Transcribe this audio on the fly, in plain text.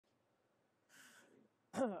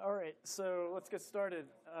All right, so let's get started.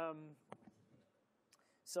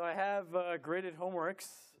 So I have graded homeworks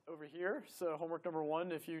over here. So homework number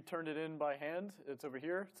 1, if you turned it in by hand, it's over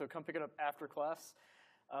here. So come pick it up after class.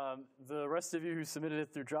 The rest of you who submitted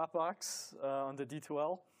it through Dropbox on the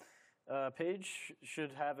D2L page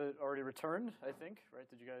should have it already returned, I think, right?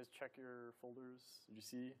 Did you guys check your folders? Did you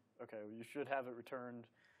see? OK, well, you should have it returned.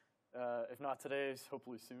 If not today,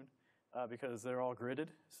 hopefully soon. Because they're all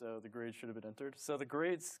graded, so the grade should have been entered. So the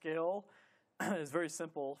grade scale is very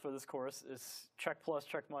simple for this course. It's check plus,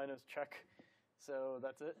 check minus, check. So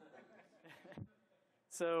that's it.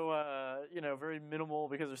 So very minimal,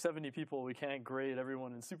 because there's 70 people, we can't grade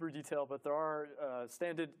everyone in super detail, but there are,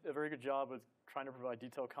 Stan did a very good job of trying to provide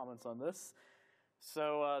detailed comments on this.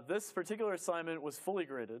 So this particular assignment was fully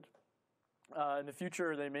graded. In the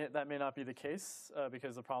future, that may not be the case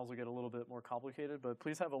because the problems will get a little bit more complicated. But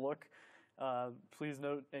please have a look. Please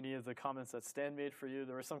note any of the comments that Stan made for you.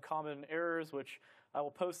 There are some common errors, which I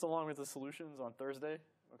will post along with the solutions on Thursday.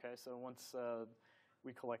 OK, so once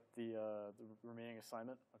we collect the remaining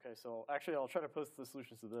assignment. OK, so actually, I'll try to post the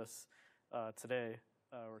solutions to this today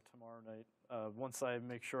or tomorrow night once I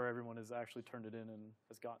make sure everyone has actually turned it in and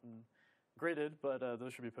has gotten graded, but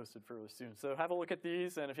those should be posted fairly soon. So have a look at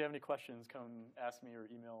these, and if you have any questions, come ask me or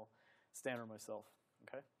email Stan or myself.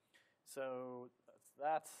 Okay, so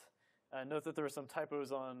that's that. Note that there were some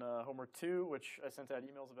typos on homework 2, which I sent out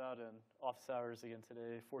emails about, and office hours again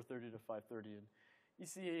today, 4:30 to 5:30 in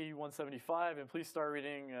ECA 175. And please start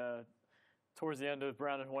reading towards the end of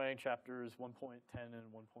Brown and Huang chapters 1.10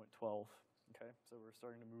 and 1.12. Okay, so we're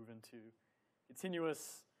starting to move into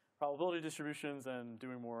continuous probability distributions and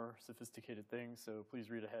doing more sophisticated things, so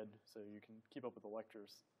please read ahead so you can keep up with the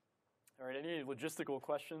lectures. All right, any logistical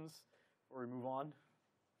questions before we move on?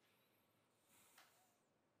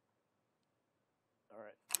 All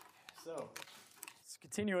right, so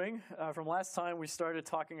continuing from last time, we started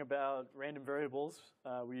talking about random variables.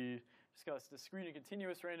 We discussed discrete and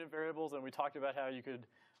continuous random variables, and we talked about how you could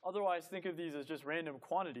otherwise think of these as just random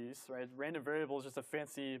quantities, right? Random variable is just a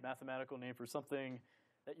fancy mathematical name for something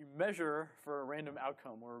that you measure for a random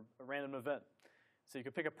outcome or a random event. So you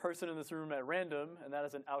could pick a person in this room at random, and that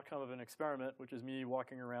is an outcome of an experiment, which is me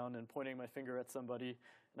walking around and pointing my finger at somebody,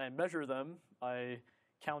 and I measure them. I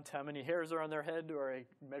count how many hairs are on their head, or I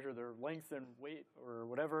measure their length and weight, or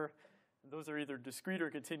whatever. Those are either discrete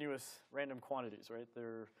or continuous random quantities, right?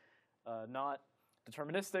 They're not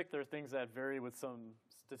deterministic. They're things that vary with some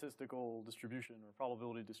statistical distribution or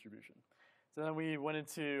probability distribution. So then we went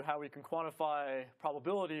into how we can quantify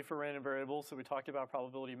probability for random variables. So we talked about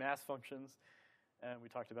probability mass functions, and we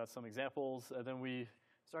talked about some examples. And then we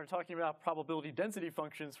started talking about probability density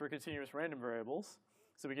functions for continuous random variables.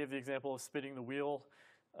 So we gave the example of spinning the wheel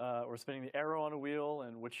or spinning the arrow on a wheel,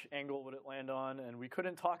 and which angle would it land on. And we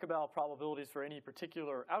couldn't talk about probabilities for any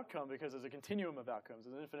particular outcome because there's a continuum of outcomes.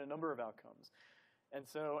 There's an infinite number of outcomes. And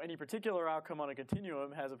so any particular outcome on a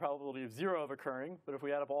continuum has a probability of 0 of occurring. But if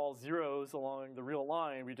we add up all zeros along the real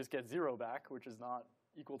line, we just get 0 back, which is not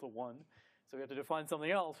equal to 1. So we have to define something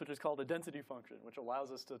else, which is called a density function, which allows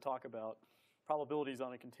us to talk about probabilities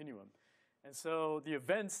on a continuum. And so the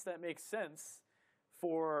events that make sense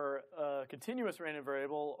for a continuous random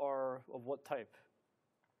variable are of what type?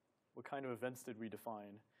 What kind of events did we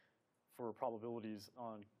define for probabilities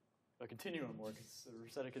on a continuum or a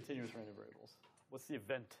set of continuous random variables? What's the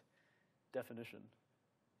event definition?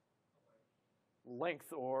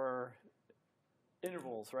 Length or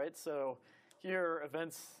intervals, right? So here,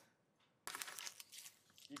 events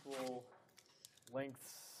equal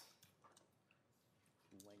lengths,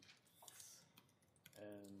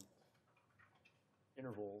 and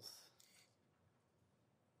intervals.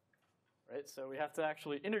 Right? So we have to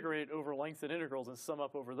actually integrate over lengths and integrals and sum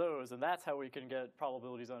up over those, and that's how we can get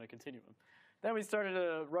probabilities on a continuum. Then we started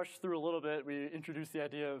to rush through a little bit. We introduced the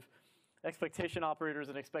idea of expectation operators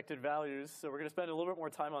and expected values. So we're going to spend a little bit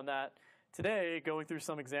more time on that today, going through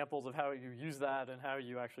some examples of how you use that and how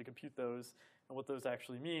you actually compute those and what those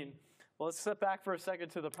actually mean. Well, let's step back for a second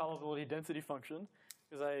to the probability density function,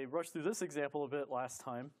 because I rushed through this example a bit last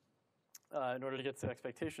time in order to get to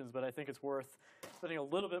expectations. But I think it's worth spending a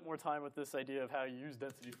little bit more time with this idea of how you use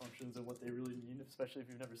density functions and what they really mean, especially if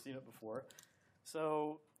you've never seen it before.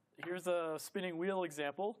 So here's a spinning wheel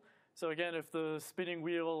example. So again, if the spinning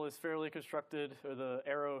wheel is fairly constructed, or the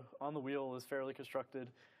arrow on the wheel is fairly constructed,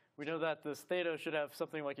 we know that this theta should have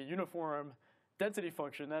something like a uniform density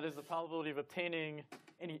function. That is, the probability of obtaining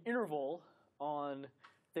any interval on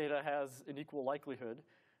theta has an equal likelihood.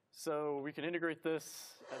 So we can integrate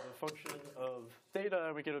this as a function of theta,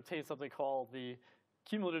 and we can obtain something called the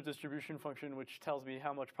cumulative distribution function, which tells me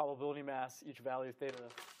how much probability mass each value of theta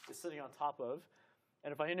is sitting on top of.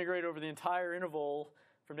 And if I integrate over the entire interval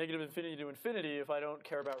from negative infinity to infinity, if I don't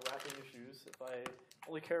care about wrapping issues, if I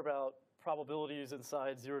only care about probabilities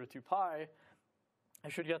inside 0 to 2 pi, I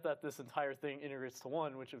should get that this entire thing integrates to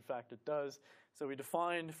 1, which in fact it does. So we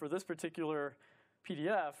defined for this particular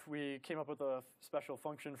PDF, we came up with a special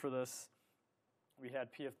function for this. We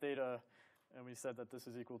had p of theta, and we said that this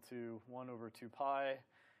is equal to 1 over 2 pi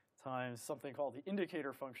times something called the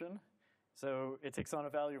indicator function. So it takes on a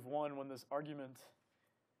value of 1 when this argument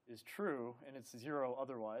is true, and it's 0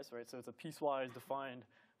 otherwise, right? So it's a piecewise defined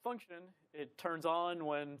function. It turns on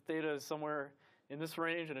when theta is somewhere in this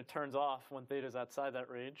range, and it turns off when theta is outside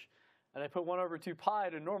that range. And I put 1 over 2 pi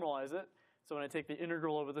to normalize it. So when I take the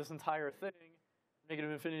integral over this entire thing,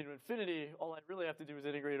 negative infinity to infinity, all I really have to do is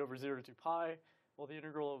integrate over 0 to 2 pi. Well, the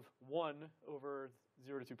integral of 1 over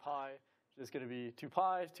 0 to 2 pi is going to be 2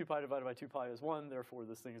 pi. 2 pi divided by 2 pi is 1. Therefore,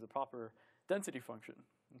 this thing is a proper density function.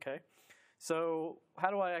 Okay? So how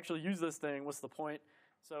do I actually use this thing? What's the point?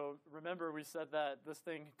 So remember, we said that this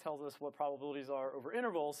thing tells us what probabilities are over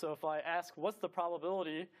intervals. So if I ask what's the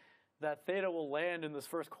probability that theta will land in this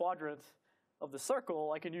first quadrant of the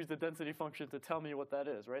circle, I can use the density function to tell me what that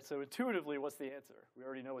is, right? So intuitively, what's the answer? We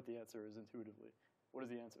already know what the answer is intuitively. What is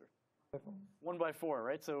the answer? 1 by 4,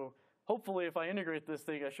 right? So hopefully, if I integrate this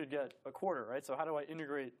thing, I should get a quarter, right? So how do I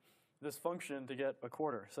integrate this function to get a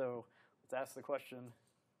quarter? So let's ask the question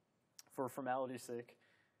for formality's sake.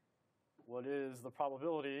 What is the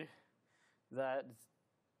probability that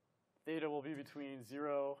theta will be between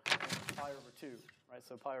 0 and pi over 2, right?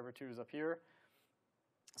 So pi over 2 is up here.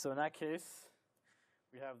 So in that case,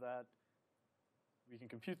 we have that we can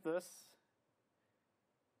compute this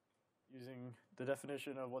using the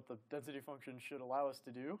definition of what the density function should allow us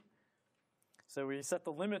to do. So we set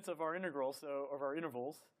the limits of our integral, so of our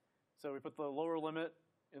intervals. So we put the lower limit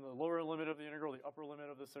in the lower limit of the integral, the upper limit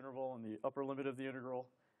of this interval, and the upper limit of the integral.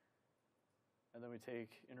 And then we take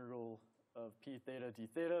integral of p theta d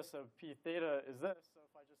theta. So p theta is this. So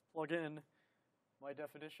if I just plug in my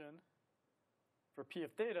definition for p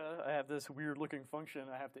of theta, I have this weird looking function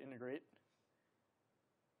I have to integrate.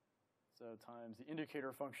 So times the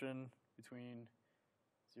indicator function between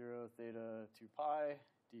 0 theta 2 pi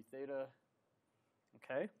d theta.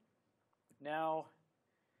 Okay. Now,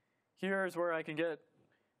 here's where I can get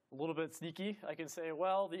a little bit sneaky. I can say,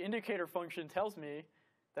 well, the indicator function tells me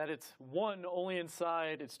that it's 1 only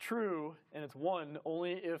inside it's true, and it's 1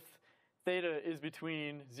 only if theta is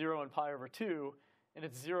between 0 and pi over 2, and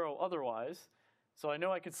it's 0 otherwise. So I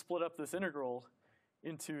know I could split up this integral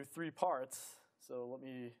into 3 parts. So let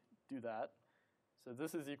me do that. So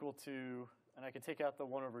this is equal to, and I can take out the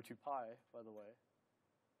 1 over 2 pi, by the way.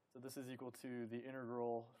 So this is equal to the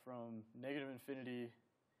integral from negative infinity.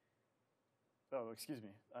 Oh, excuse me.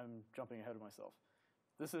 I'm jumping ahead of myself.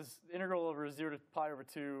 This is integral over 0 to pi over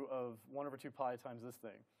 2 of 1 over 2 pi times this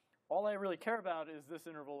thing. All I really care about is this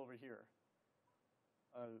interval over here.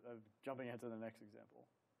 I'm jumping ahead to the next example.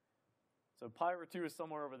 So pi over 2 is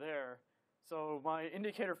somewhere over there. So my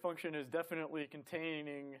indicator function is definitely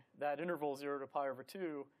containing that interval 0 to pi over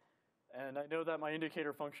 2. And I know that my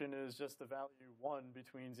indicator function is just the value 1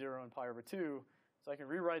 between 0 and pi over 2. So I can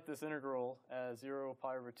rewrite this integral as 0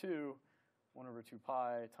 pi over 2, 1 over 2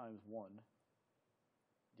 pi times 1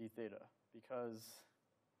 d theta, because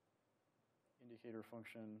indicator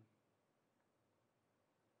function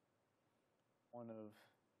 1 of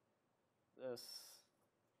this is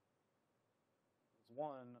 1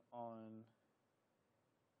 on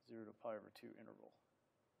 0 to pi over 2 interval.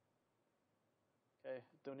 Okay,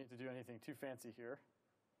 don't need to do anything too fancy here.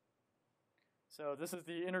 So this is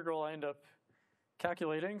the integral I end up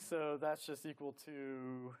calculating. So that's just equal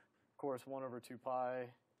to, of course, 1 over 2 pi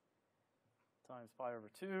times pi over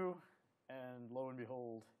 2. And lo and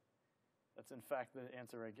behold, that's in fact the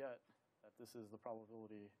answer I get, that this is the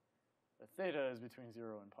probability that theta is between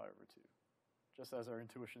 0 and pi over 2, just as our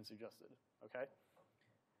intuition suggested. Okay?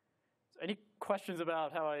 So any questions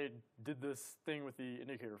about how I did this thing with the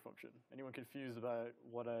indicator function? Anyone confused about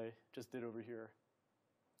what I just did over here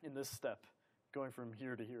in this step, going from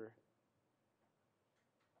here to here?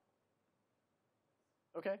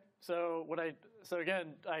 Okay, so again,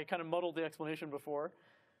 I kind of muddled the explanation before.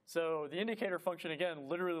 So the indicator function, again,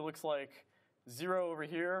 literally looks like 0 over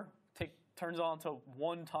here, turns on to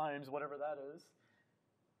 1 times whatever that is,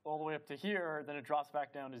 all the way up to here, then it drops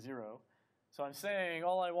back down to 0. So I'm saying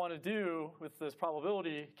all I want to do with this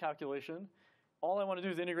probability calculation, all I want to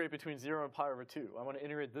do is integrate between 0 and pi over 2. I want to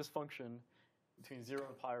integrate this function between 0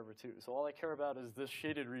 and pi over 2. So all I care about is this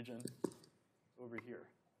shaded region over here.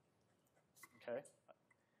 Okay?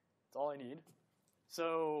 That's all I need.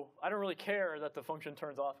 So I don't really care that the function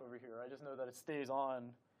turns off over here. I just know that it stays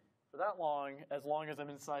on for that long as I'm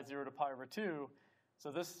inside 0 to pi over 2.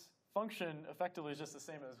 So this function effectively is just the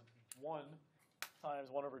same as 1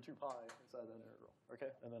 times 1 over 2 pi inside that integral. Okay,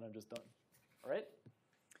 and then I'm just done. All right?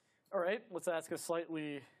 All right, let's ask a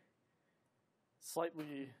slightly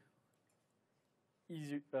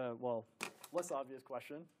easy, well, less obvious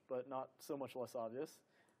question, but not so much less obvious.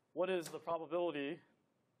 What is the probability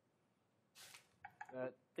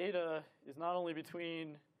that theta is not only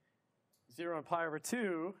between 0 and pi over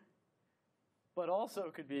 2, but also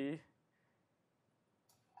could be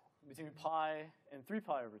between pi and 3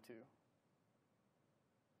 pi over 2?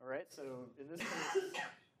 All right, so in this case,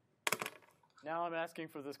 now I'm asking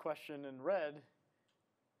for this question in red.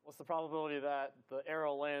 What's the probability that the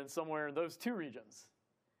arrow lands somewhere in those two regions?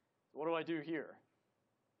 What do I do here?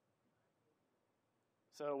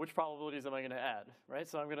 So which probabilities am I going to add, right?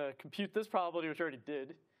 So I'm going to compute this probability, which I already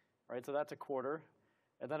did, right? So that's a quarter.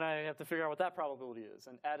 And then I have to figure out what that probability is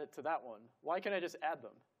and add it to that one. Why can't I just add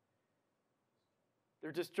them?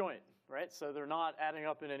 They're disjoint, right? So they're not adding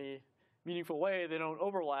up in any meaningful way. They don't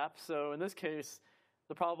overlap. So in this case,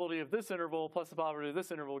 the probability of this interval plus the probability of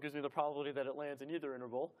this interval gives me the probability that it lands in either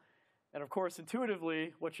interval. And of course,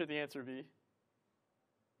 intuitively, what should the answer be?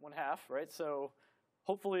 1/2, right? So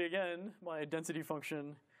hopefully, again, my density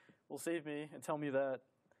function will save me and tell me that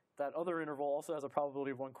that other interval also has a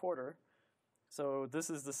probability of 1/4. So this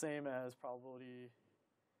is the same as probability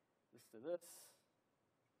this to this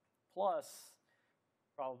plus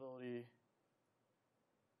probability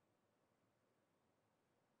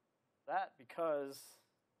that, because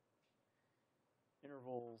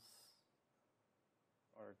intervals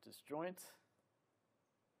are disjoint.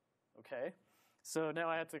 Okay, so now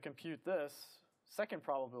I have to compute this second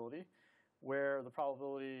probability, where the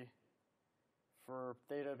probability for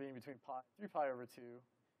theta being between 3 pi over 2,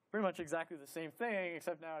 pretty much exactly the same thing,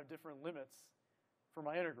 except now I have different limits for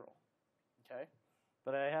my integral. Okay,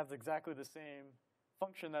 but I have exactly the same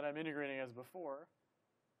function that I'm integrating as before.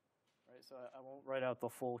 Right, so I won't write out the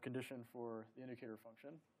full condition for the indicator function,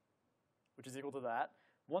 which is equal to that.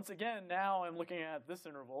 Once again, now I'm looking at this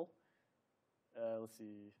interval. Let's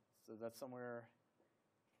see, so that's somewhere,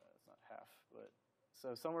 it's not half, but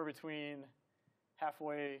so somewhere between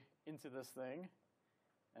halfway into this thing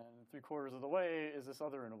and 3/4 of the way is this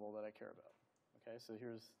other interval that I care about. Okay, so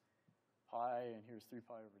here's pi and here's 3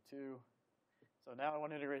 pi over 2. So now I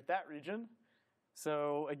want to integrate that region.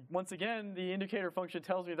 So once again, the indicator function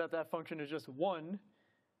tells me that that function is just 1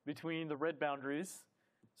 between the red boundaries.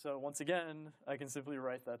 So once again, I can simply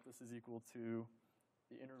write that this is equal to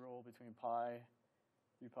the integral between pi,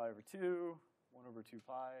 3 pi over 2, 1 over 2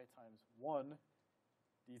 pi times 1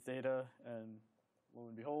 d theta, and lo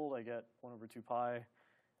and behold, I get 1 over 2 pi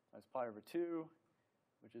times pi over 2,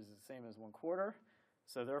 which is the same as 1/4.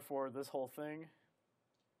 So therefore, this whole thing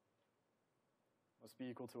must be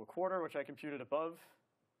equal to 1/4, which I computed above,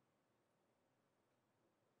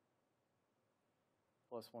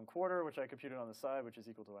 plus 1/4, which I computed on the side, which is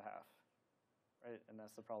equal to 1/2, right? And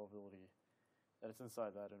that's the probability that it's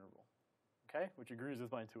inside that interval, okay? Which agrees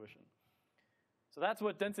with my intuition. So that's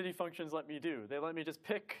what density functions let me do. They let me just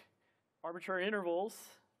pick arbitrary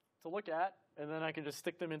intervals to look at, and then I can just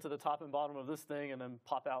stick them into the top and bottom of this thing and then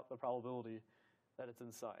pop out the probability that it's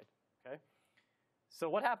inside, okay? So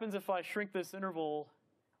what happens if I shrink this interval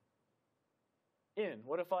in?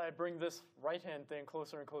 What if I bring this right-hand thing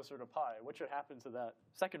closer and closer to pi? What should happen to that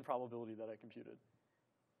second probability that I computed?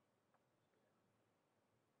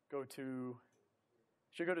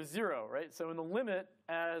 Should go to 0, right? So in the limit,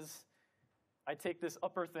 as I take this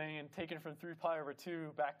upper thing and take it from 3 pi over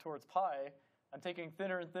 2 back towards pi, I'm taking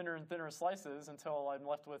thinner and thinner and thinner slices until I'm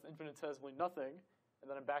left with infinitesimally nothing, and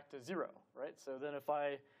then I'm back to 0, right? So then if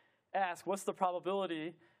I ask, what's the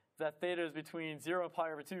probability that theta is between 0 and pi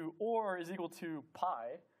over 2 or is equal to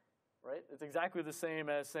pi, right? It's exactly the same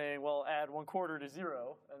as saying, well, add 1/4 to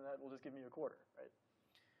 0, and that will just give me 1/4, right?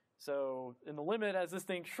 So in the limit, as this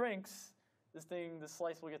thing shrinks, this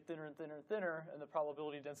slice will get thinner and thinner and thinner, and the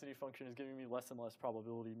probability density function is giving me less and less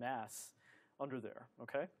probability mass under there,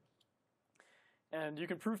 okay? And you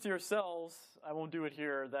can prove to yourselves, I won't do it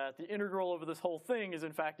here, that the integral over this whole thing is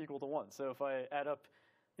in fact equal to 1. So if I add up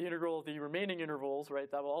the integral of the remaining intervals, right,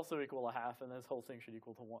 that will also equal 1/2, and this whole thing should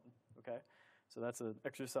equal to 1, okay? So that's an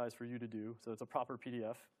exercise for you to do. So it's a proper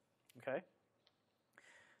PDF, okay?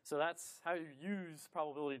 So that's how you use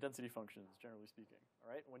probability density functions, generally speaking, all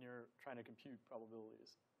right, when you're trying to compute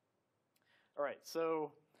probabilities. All right,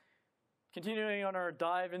 so continuing on our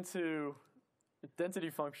dive into density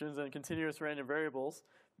functions and continuous random variables,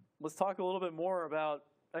 let's talk a little bit more about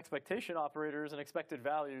expectation operators and expected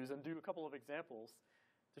values and do a couple of examples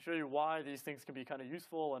to show you why these things can be kind of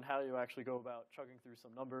useful and how you actually go about chugging through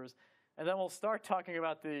some numbers. And then we'll start talking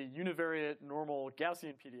about the univariate normal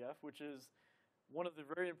Gaussian PDF, which is one of the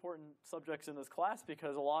very important subjects in this class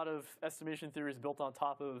because a lot of estimation theory is built on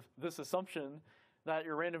top of this assumption that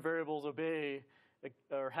your random variables obey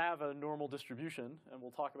or have a normal distribution, and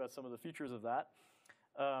we'll talk about some of the features of that.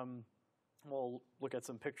 We'll look at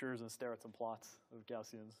some pictures and stare at some plots of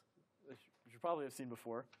Gaussians, which you probably have seen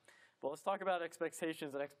before. But let's talk about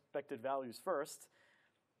expectations and expected values first.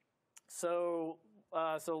 So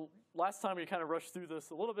last time we kind of rushed through this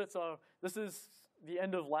a little bit. So this is the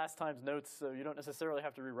end of last time's notes, so you don't necessarily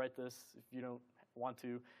have to rewrite this if you don't want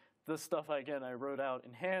to. This stuff, again, I wrote out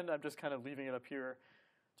in hand. I'm just kind of leaving it up here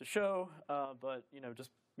to show, but just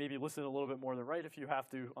maybe listen a little bit more than write if you have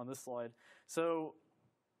to on this slide. So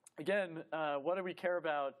again, what do we care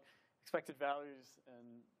about expected values and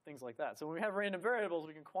things like that? So when we have random variables,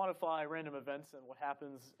 we can quantify random events and what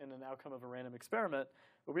happens in an outcome of a random experiment,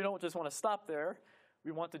 but we don't just want to stop there.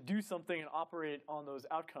 We want to do something and operate on those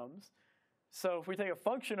outcomes. So if we take a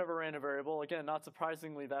function of a random variable, again, not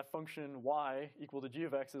surprisingly, that function y equal to g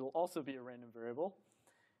of x, it will also be a random variable.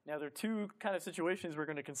 Now, there are two kind of situations we're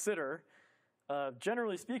going to consider.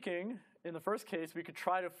 Generally speaking, in the first case, we could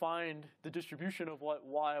try to find the distribution of what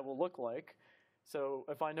y will look like. So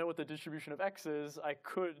if I know what the distribution of x is, I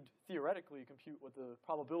could theoretically compute what the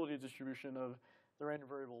probability distribution of the random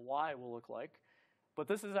variable y will look like. But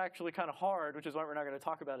this is actually kind of hard, which is why we're not going to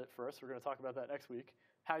talk about it first. We're going to talk about that next week,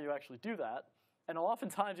 how you actually do that. And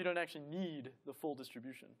oftentimes, you don't actually need the full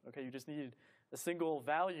distribution. Okay, you just need a single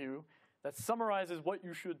value that summarizes what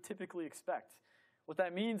you should typically expect. What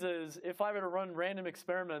that means is if I were to run random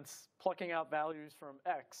experiments plucking out values from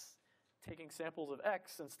x, taking samples of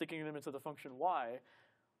x and sticking them into the function y,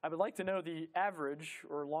 I would like to know the average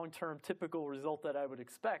or long-term typical result that I would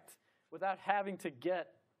expect without having to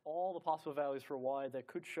get all the possible values for y that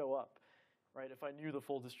could show up, right, if I knew the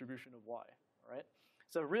full distribution of y, right?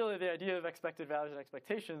 So really the idea of expected values and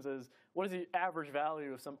expectations is what is the average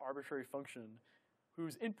value of some arbitrary function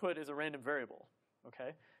whose input is a random variable,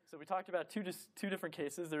 okay? So we talked about two different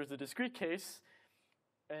cases. There's the discrete case,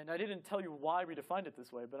 and I didn't tell you why we defined it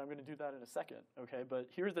this way, but I'm going to do that in a second, okay? But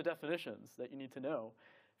here's the definitions that you need to know.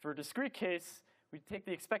 For a discrete case, we take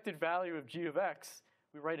the expected value of g of x,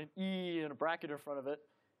 we write an e and a bracket in front of it.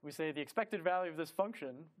 We say the expected value of this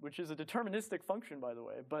function, which is a deterministic function, by the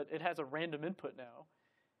way, but it has a random input now,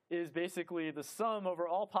 is basically the sum over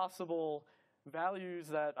all possible values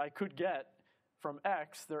that I could get from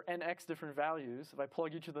x. There are nx different values. If I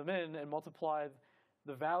plug each of them in and multiply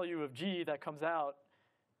the value of g that comes out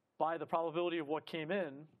by the probability of what came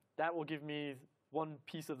in, that will give me one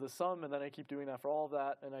piece of the sum, and then I keep doing that for all of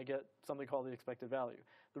that, and I get something called the expected value.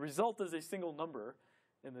 The result is a single number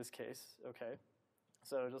in this case, okay?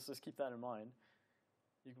 So let's just keep that in mind.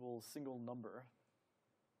 Equals single number,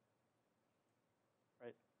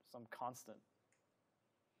 right? Some constant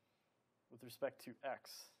with respect to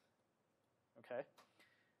x, okay?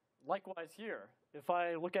 Likewise here, if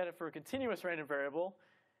I look at it for a continuous random variable,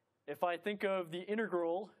 if I think of the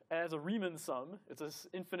integral as a Riemann sum, it's an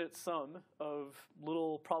infinite sum of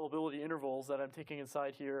little probability intervals that I'm taking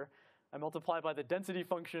inside here. I multiply by the density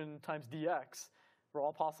function times dx for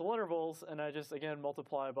all possible intervals, and I just, again,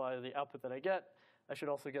 multiply by the output that I get. I should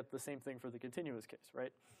also get the same thing for the continuous case,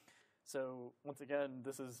 right? So once again,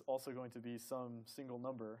 this is also going to be some single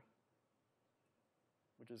number,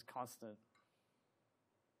 which is constant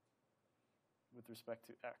with respect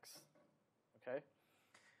to x, okay?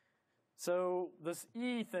 So this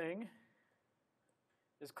E thing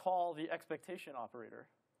is called the expectation operator.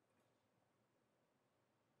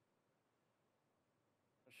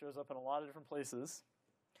 It shows up in a lot of different places.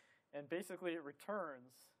 And basically it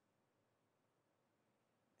returns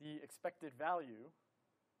the expected value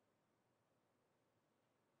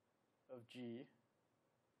of G,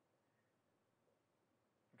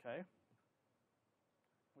 okay,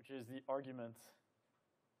 which is the argument,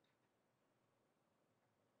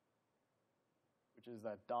 which is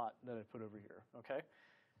that dot that I put over here, okay?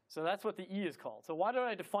 So that's what the E is called. So why do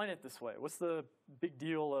I define it this way? What's the big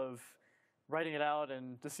deal of writing it out?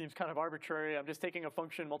 And this seems kind of arbitrary. I'm just taking a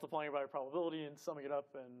function, multiplying it by a probability, and summing it up,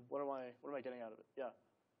 and what am I getting out of it? Yeah?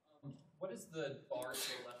 What is the bar to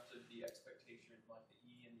the left of the expectation, like the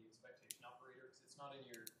E and the expectation operator? Because it's not in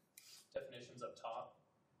your definitions up top,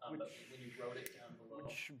 but when you wrote it down below.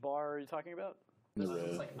 Which bar are you talking about? This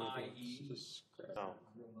looks like IE. Oh,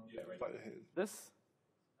 yeah, right. This?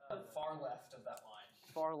 Far left of that line.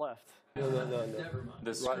 Far left. No. Never mind.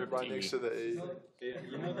 The script Right E. next to the A.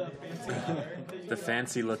 You know that fancy The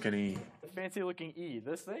fancy looking E. The fancy looking E.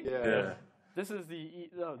 This thing? Yeah. This is the E.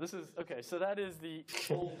 No, this is, okay, so that is the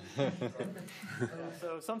bold E.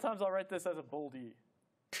 So sometimes I'll write this as a bold E.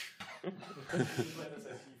 Just write this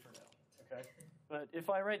as E for now, okay? But if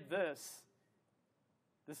I write this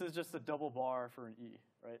is just a double bar for an E,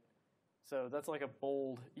 right? So that's like a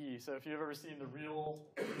bold E. So if you've ever seen the real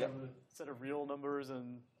set of real numbers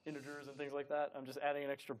and integers and things like that, I'm just adding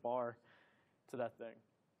an extra bar to that thing.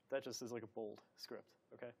 That just is like a bold script,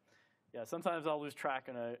 okay? Yeah, sometimes I'll lose track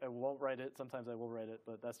and I won't write it. Sometimes I will write it,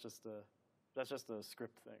 but that's just a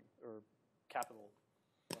script thing, or capital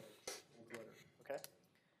letter, okay?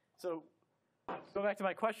 So go back to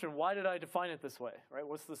my question, why did I define it this way, right?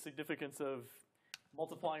 What's the significance of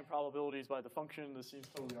multiplying probabilities by the function? This seems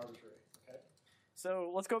totally arbitrary, okay?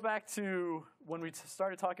 So let's go back to when we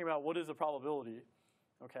started talking about what is a probability,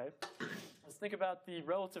 okay? Let's think about the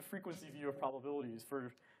relative frequency view of probabilities.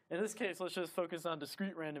 In this case, let's just focus on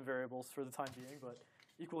discrete random variables for the time being, but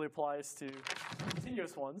equally applies to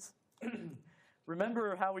continuous ones.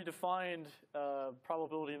 Remember how we defined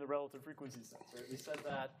probability in the relative frequency sense, right? We said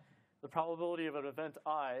that the probability of an event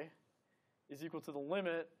I is equal to the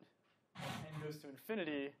limit as n goes to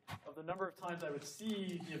infinity of the number of times I would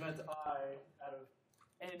see the event I out of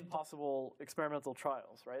n possible experimental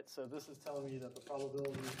trials, right? So this is telling me that the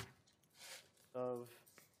probability of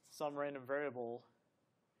some random variable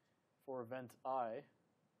for event I,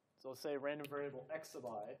 so let's say random variable x sub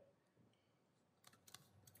I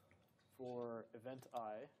for event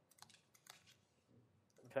I,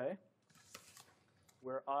 okay,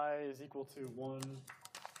 where I is equal to 1 to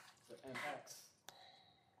nx,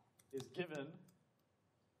 is given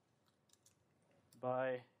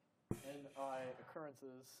by ni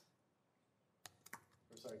occurrences,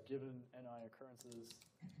 given ni occurrences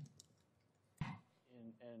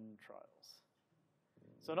in n trials.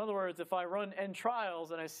 So in other words, if I run n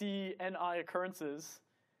trials and I see ni occurrences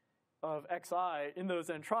of xi in those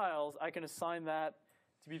n trials, I can assign that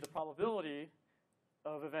to be the probability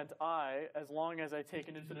of event I as long as I take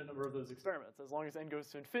an infinite number of those experiments. As long as n goes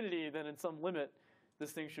to infinity, then in some limit,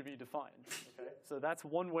 this thing should be defined. Okay? So that's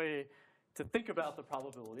one way to think about the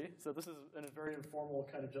probability. So this is a very informal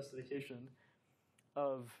kind of justification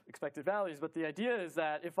of expected values. But the idea is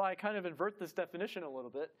that if I kind of invert this definition a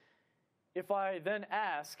little bit, if I then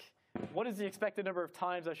ask, what is the expected number of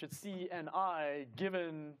times I should see ni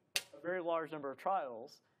given a very large number of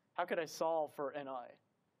trials, how could I solve for ni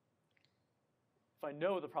if I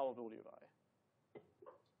know the probability of I?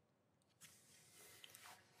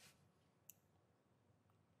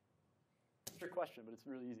 It's a trick question, but it's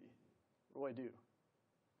really easy. What do I do?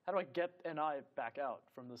 How do I get ni back out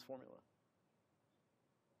from this formula?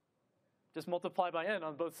 Just multiply by n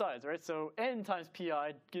on both sides, right? So n times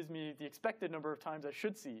pi gives me the expected number of times I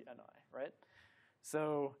should see ni, right?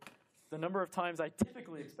 So the number of times I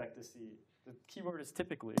typically expect to see, the key word is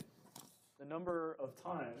typically, the number of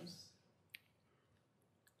times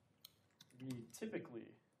we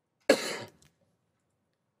typically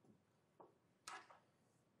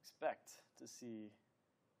expect to see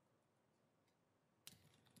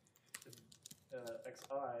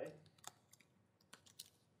xi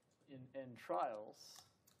in n trials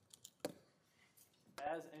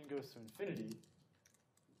as n goes to infinity.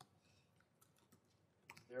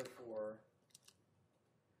 Therefore,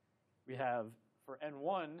 we have, for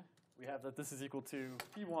n1, we have that this is equal to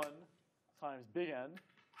p1 times big N,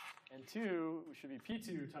 and 2 should be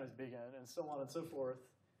p2 times big N, and so on and so forth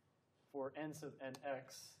for n sub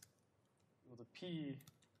nx equal to p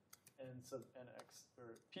n sub nx,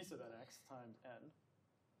 or p sub nx times n.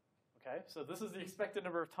 Okay, so this is the expected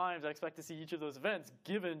number of times I expect to see each of those events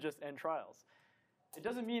given just n trials. It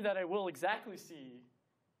doesn't mean that I will exactly see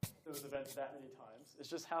those events that many times. It's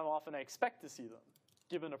just how often I expect to see them,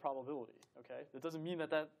 given a probability. Okay, it doesn't mean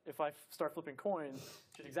that if I start flipping coins,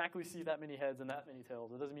 I should exactly see that many heads and that many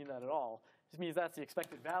tails. It doesn't mean that at all. It just means that's the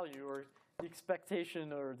expected value, or the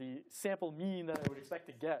expectation, or the sample mean that I would expect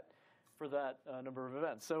to get for that number of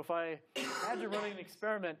events. So if I imagine running an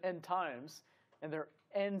experiment n times, and there are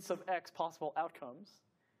n sub x possible outcomes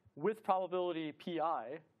with probability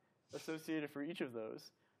pi associated for each of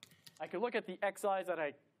those, I could look at the xi's that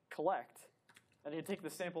I collect, and I can take the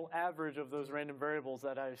sample average of those random variables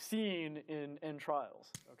that I've seen in n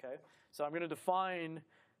trials. Okay, so I'm going to define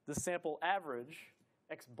the sample average,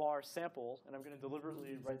 x bar sample, and I'm going to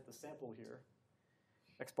deliberately write the sample here,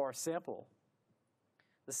 x bar sample.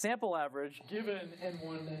 The sample average, given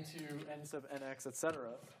n1, n2, n sub nx,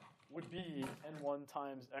 etc., would be n1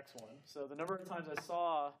 times x1. So the number of times I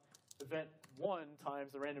saw event 1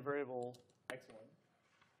 times the random variable x1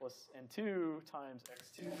 plus n2 times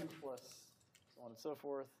x2 plus so on and so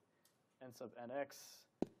forth, n sub nx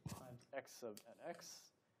times x sub nx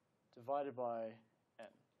divided by n.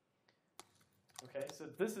 Okay, so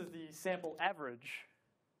this is the sample average,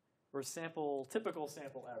 or typical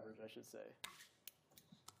sample average, I should say,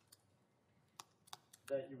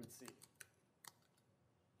 that you would see.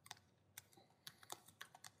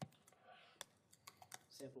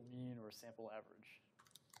 Sample mean or sample average.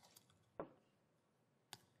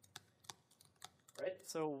 Right?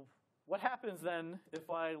 So what happens then if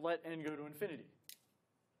I let n go to infinity?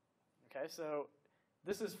 Okay, so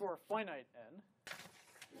this is for a finite n.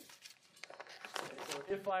 Okay, so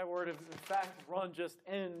if I were to, in fact, run just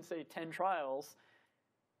n, say 10 trials,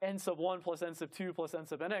 n sub 1 plus n sub 2 plus n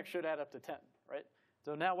sub nx should add up to 10, right?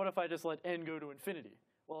 So now what if I just let n go to infinity?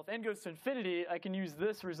 Well, if n goes to infinity, I can use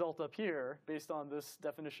this result up here based on this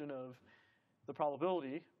definition of the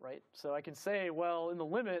probability, right? So I can say, well, in the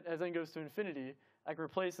limit, as n goes to infinity, I can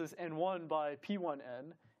replace this n1 by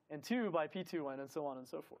p1n, n2 by p2n, and so on and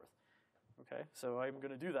so forth. Okay, so I'm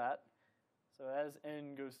going to do that. So as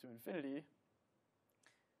n goes to infinity,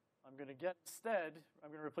 I'm going to get instead, I'm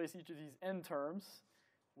going to replace each of these n terms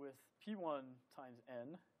with p1 times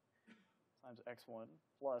n times x1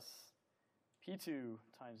 plus p2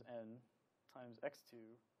 times n times x2,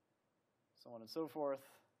 so on and so forth,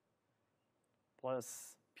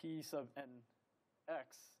 plus p sub nx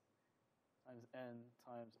times n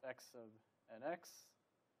times x sub nx,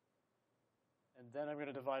 and then I'm going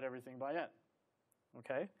to divide everything by n.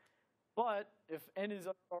 Okay? But if n is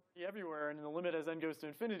already everywhere, and in the limit as n goes to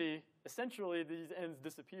infinity, essentially these n's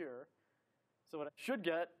disappear. So what I should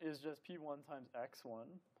get is just p1 times x1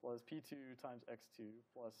 plus p2 times x2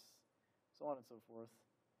 plus so on and so forth,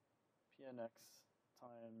 pnx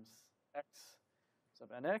times x sub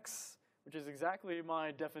nx, which is exactly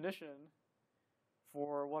my definition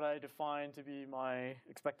for what I defined to be my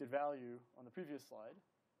expected value on the previous slide.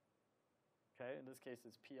 Okay, in this case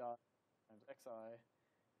it's pi times xi,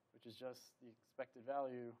 which is just the expected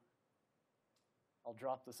value. I'll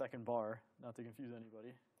drop the second bar, not to confuse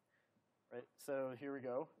anybody. Right, so here we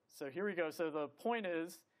go. So here we go. So the point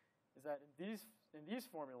is that in these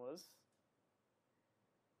formulas,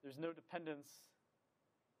 there's no dependence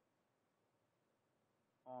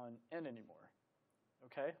on n anymore.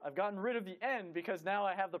 Okay, I've gotten rid of the n because now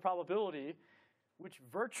I have the probability, which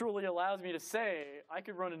virtually allows me to say I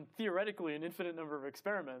could run theoretically an infinite number of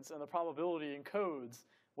experiments, and the probability encodes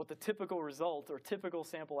what the typical result or typical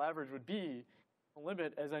sample average would be, the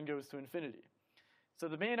limit as n goes to infinity. So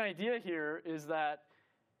the main idea here is that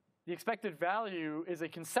the expected value is a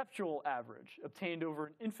conceptual average obtained over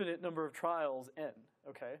an infinite number of trials n.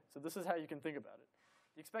 Okay, so this is how you can think about it.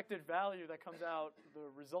 The expected value that comes out, the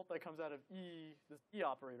result that comes out of E, this E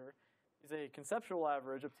operator, is a conceptual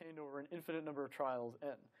average obtained over an infinite number of trials n.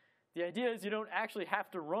 The idea is you don't actually have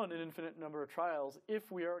to run an infinite number of trials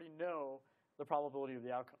if we already know the probability of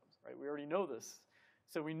the outcomes, right? We already know this.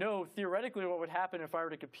 So we know theoretically what would happen if I were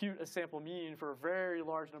to compute a sample mean for a very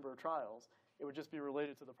large number of trials. It would just be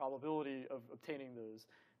related to the probability of obtaining those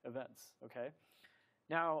events, okay?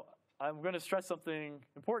 Now, I'm going to stress something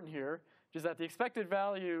important here, which is that the expected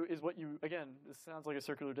value is what you, again, this sounds like a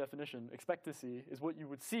circular definition, expect to see is what you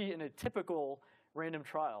would see in a typical random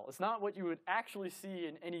trial. It's not what you would actually see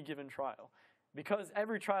in any given trial. Because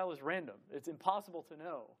every trial is random, it's impossible to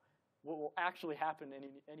know what will actually happen in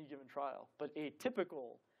any given trial. But a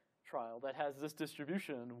typical trial that has this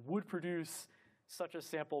distribution would produce such a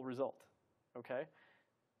sample result, okay?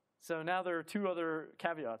 So now there are two other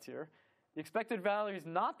caveats here. The expected value is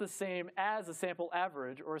not the same as a sample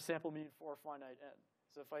average or a sample mean for a finite n.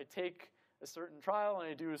 So if I take a certain trial and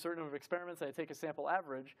I do a certain number of experiments and I take a sample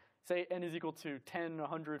average, say n is equal to 10,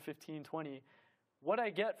 100, 15, 20, what I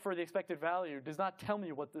get for the expected value does not tell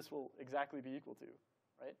me what this will exactly be equal to,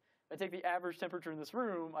 right? If I take the average temperature in this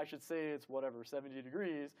room, I should say it's whatever, 70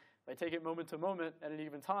 degrees. If I take it moment to moment at any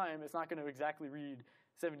given time, it's not going to exactly read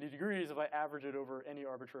 70 degrees if I average it over any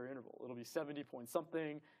arbitrary interval. It'll be 70 point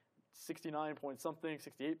something, 69 point something,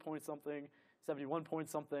 68 point something, 71 point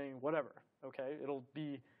something, whatever, okay? It'll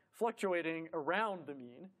be fluctuating around the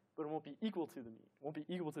mean, but it won't be equal to the mean. It won't be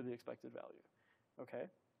equal to the expected value, okay?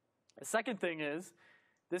 The second thing is,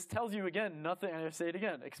 this tells you, again, nothing, and I say it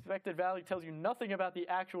again, expected value tells you nothing about the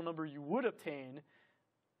actual number you would obtain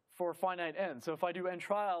for finite n. So if I do n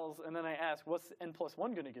trials and then I ask, what's n plus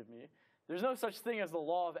 1 going to give me? There's no such thing as the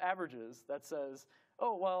law of averages that says,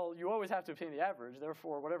 oh, well, you always have to obtain the average,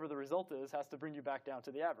 therefore whatever the result is has to bring you back down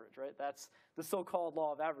to the average, right? That's the so-called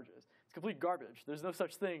law of averages. It's complete garbage. There's no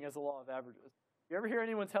such thing as the law of averages. You ever hear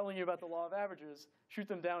anyone telling you about the law of averages, shoot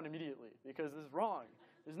them down immediately, because this is wrong.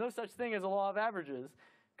 There's no such thing as a law of averages,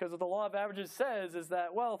 because what the law of averages says is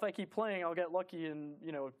that, well, if I keep playing, I'll get lucky and,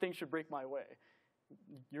 things should break my way.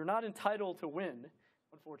 You're not entitled to win,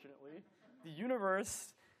 unfortunately. The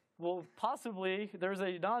universe will possibly, there's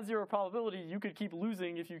a non-zero probability you could keep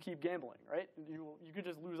losing if you keep gambling, right? You could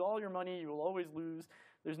just lose all your money. You will always lose.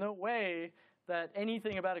 There's no way that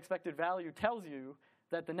anything about expected value tells you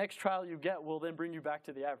that the next trial you get will then bring you back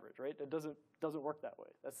to the average, right? It doesn't work that way.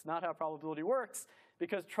 That's not how probability works,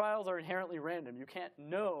 because trials are inherently random. You can't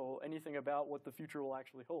know anything about what the future will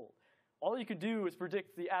actually hold. All you can do is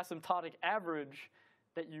predict the asymptotic average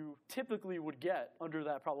that you typically would get under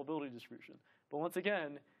that probability distribution. But once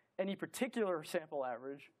again, any particular sample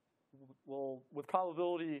average will, with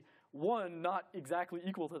probability 1 not exactly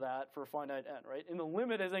equal to that for a finite n, right? In the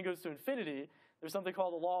limit as n goes to infinity, there's something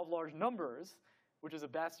called the law of large numbers, which is a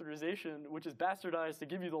bastardization, which is bastardized to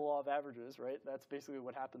give you the law of averages, right? That's basically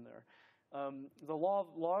what happened there. The law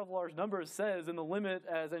of large numbers says in the limit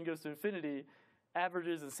as n goes to infinity,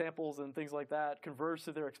 averages and samples and things like that converge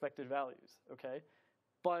to their expected values, okay?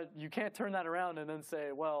 But you can't turn that around and then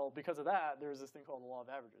say, well, because of that, there's this thing called the law of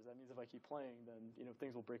averages. That means if I keep playing, then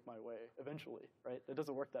things will break my way eventually, right? It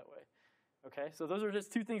doesn't work that way, okay? So those are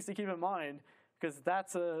just two things to keep in mind, because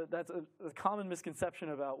that's a common misconception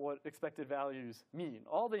about what expected values mean.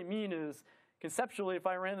 All they mean is, conceptually, if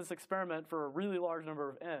I ran this experiment for a really large number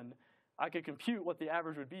of n, I could compute what the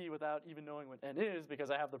average would be without even knowing what n is, because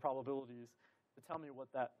I have the probabilities to tell me what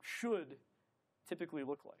that should typically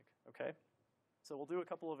look like, okay? So we'll do a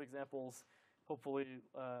couple of examples, hopefully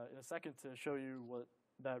in a second, to show you what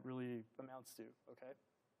that really amounts to, okay?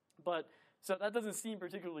 But, so that doesn't seem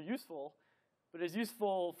particularly useful, but it's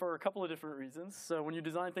useful for a couple of different reasons. So when you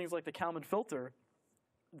design things like the Kalman filter,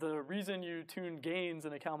 the reason you tune gains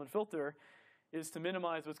in a Kalman filter is to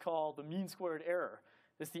minimize what's called the mean squared error.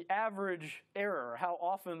 It's the average error, how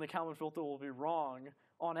often the Kalman filter will be wrong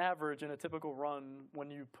on average in a typical run when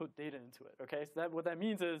you put data into it, okay? So what that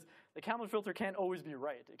means is the Kalman filter can't always be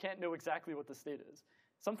right. It can't know exactly what the state is.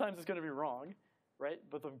 Sometimes it's going to be wrong, right?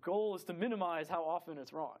 But the goal is to minimize how often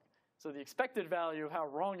it's wrong. So the expected value of how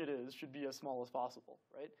wrong it is should be as small as possible,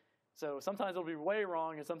 right? So sometimes it'll be way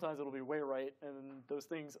wrong and sometimes it'll be way right, and those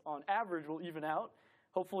things on average will even out.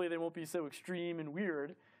 Hopefully they won't be so extreme and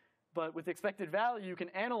weird. But with expected value, you can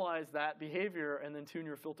analyze that behavior and then tune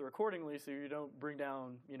your filter accordingly so you don't bring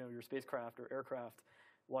down your spacecraft or aircraft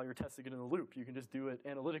while you're testing it in the loop. You can just do it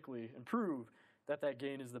analytically and prove that that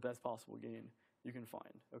gain is the best possible gain you can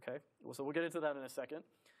find, okay? Well, so we'll get into that in a second.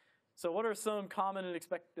 So what are some common and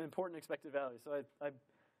important expected values? So I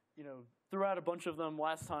threw out a bunch of them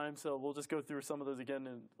last time, so we'll just go through some of those again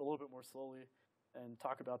a little bit more slowly and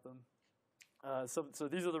talk about them. So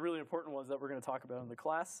these are the really important ones that we're going to talk about in the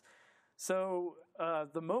class. So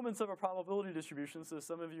the moments of a probability distribution, so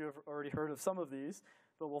some of you have already heard of some of these,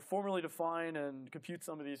 but we'll formally define and compute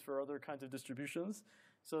some of these for other kinds of distributions.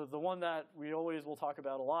 So the one that we always will talk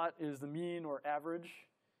about a lot is the mean or average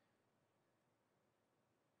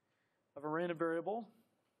of a random variable,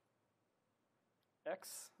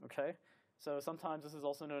 x, okay? So sometimes this is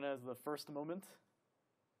also known as the first moment.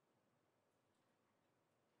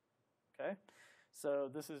 Okay,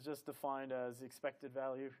 so this is just defined as the expected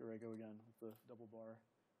value. Here I go again with the double bar.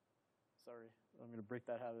 Sorry, I'm going to break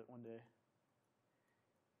that habit one day.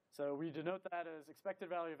 So we denote that as expected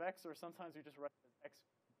value of x, or sometimes we just write x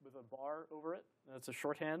with a bar over it. That's a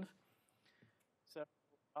shorthand. So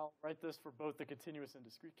I'll write this for both the continuous and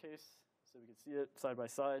discrete case so we can see it side by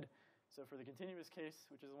side. So for the continuous case,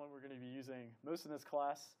 which is the one we're going to be using most in this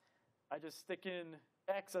class, I just stick in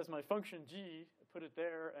x as my function g, put it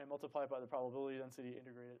there, and multiply it by the probability density,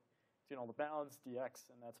 integrate it between all the bounds, dx,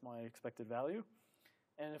 and that's my expected value.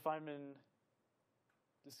 And if I'm in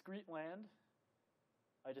discrete land,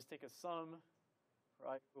 I just take a sum for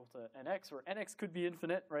I equal to nx, where nx could be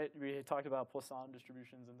infinite, right? We talked about Poisson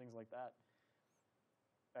distributions and things like that.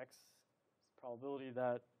 X is the probability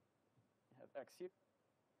that you have x here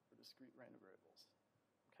for discrete random variables,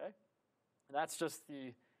 okay? And that's just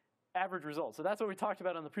the average result. So that's what we talked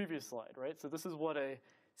about on the previous slide, right? So this is what a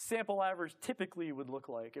sample average typically would look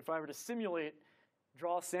like. If I were to simulate,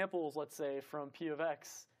 draw samples, let's say, from P of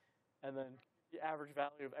x, and then the average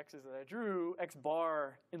value of x's that I drew, x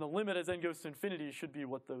bar in the limit as n goes to infinity should be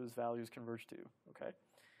what those values converge to, okay?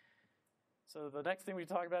 So the next thing we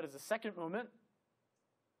talk about is the second moment.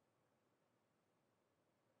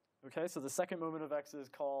 Okay, so the second moment of x is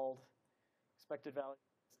called expected value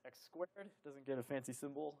x squared. It doesn't get a fancy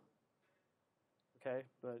symbol. Okay,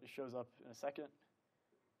 but it shows up in a second.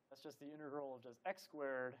 That's just the integral of just x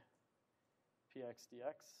squared px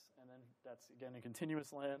dx, and then that's, again, in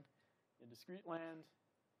continuous land. In discrete land,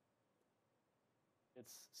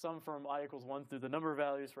 it's sum from I equals 1 through the number of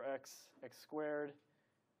values for x, x squared,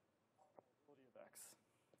 probability of x.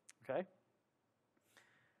 Okay?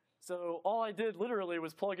 So all I did literally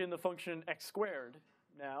was plug in the function x squared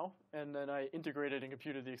now, and then I integrated and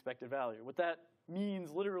computed the expected value. What that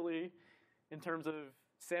means literally in terms of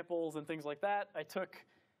samples and things like that, I took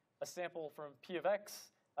a sample from p of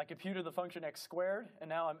x, I computed the function x squared, and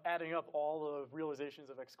now I'm adding up all the realizations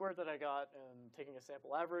of x squared that I got and taking a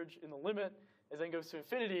sample average in the limit. As n goes to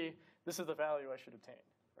infinity, this is the value I should obtain,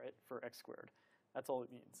 right, for x squared. That's all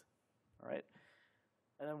it means, all right?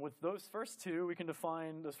 And then with those first two, we can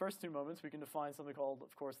define, those first two moments, we can define something called,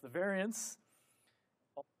 of course, the variance.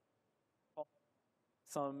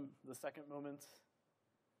 The second moment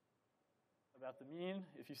about the mean,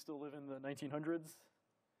 if you still live in the 1900s,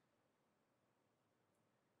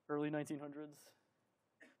 early 1900s.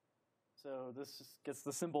 So this just gets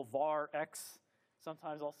the symbol var x,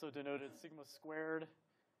 sometimes also denoted sigma squared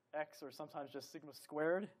x, or sometimes just sigma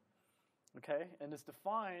squared, okay? And it's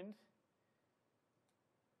defined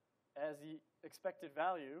as the expected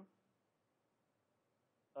value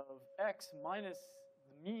of x minus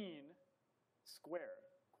the mean squared,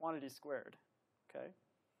 quantity squared, okay?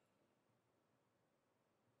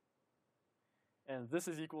 And this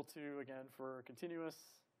is equal to, again, for continuous.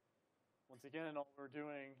 Once again, all we're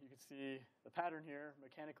doing, you can see the pattern here,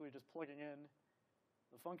 mechanically just plugging in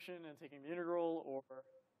the function and taking the integral, or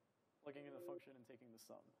plugging in the function and taking the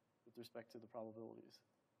sum with respect to the probabilities.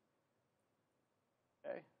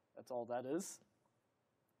 Okay, that's all that is.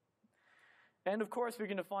 And of course, we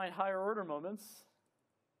can define higher order moments.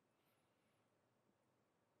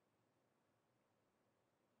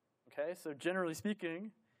 Okay, so generally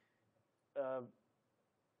speaking,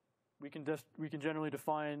 we can generally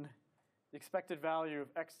define the expected value of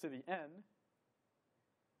x to the n,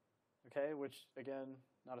 okay, which again,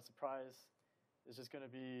 not a surprise, is just going to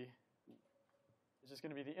be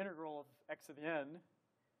the integral of x to the n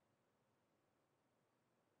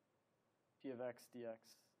p of x dx.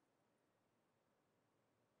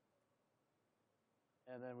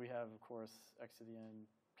 And then we have, of course, x to the n,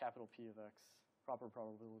 capital P of x, proper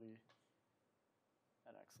probability,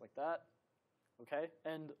 and x, like that. Okay,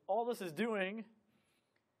 and all this is doing,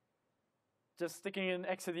 just sticking in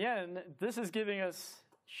x to the n, this is giving us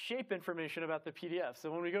shape information about the PDF.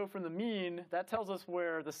 So when we go from the mean, that tells us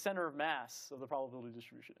where the center of mass of the probability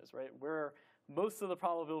distribution is, right? Where most of the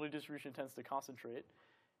probability distribution tends to concentrate.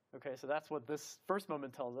 Okay, so that's what this first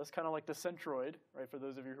moment tells us, kind of like the centroid, right? For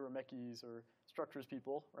those of you who are mechies or structures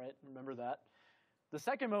people, right? Remember that. The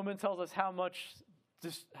second moment tells us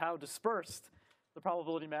how dispersed the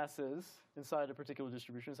probability mass is inside a particular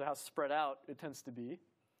distribution, so how spread out it tends to be.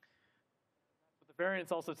 What the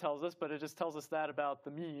variance also tells us, but it just tells us that about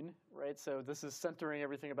the mean, right? So this is centering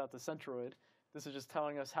everything about the centroid. This is just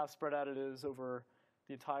telling us how spread out it is over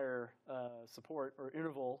the entire support or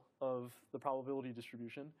interval of the probability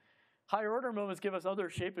distribution. Higher order moments give us other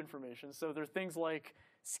shape information. So there's things like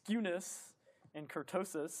skewness and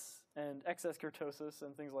kurtosis and excess kurtosis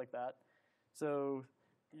and things like that. So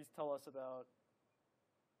these tell us about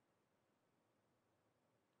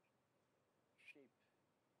shape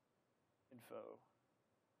info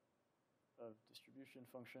of distribution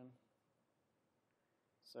function.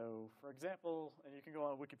 So for example, and you can go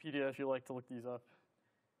on Wikipedia if you like to look these up,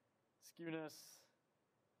 skewness,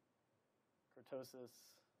 kurtosis,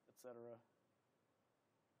 etc.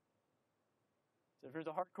 So if you're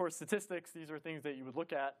into hardcore statistics, these are things that you would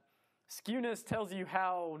look at. Skewness tells you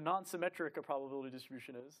how non-symmetric a probability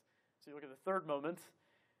distribution is. So you look at the third moment.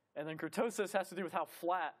 And then kurtosis has to do with how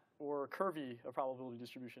flat or curvy a probability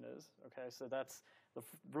distribution is. Okay, so that's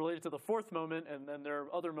related to the fourth moment, and then there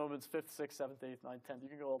are other moments, 5th, 6th, 7th, 8th, 9th, 10th. You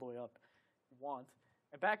can go all the way up if you want.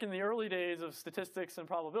 And back in the early days of statistics and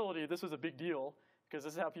probability, this was a big deal, because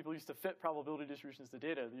this is how people used to fit probability distributions to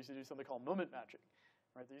data. They used to do something called moment matching.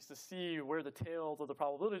 Right? They used to see where the tails of the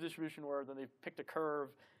probability distribution were, then they picked a curve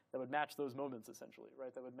that would match those moments, essentially,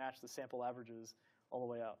 right? That would match the sample averages all the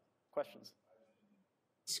way out. Questions?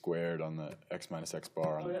 Squared on the x minus x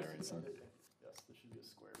bar on the variance. Yes, there should be a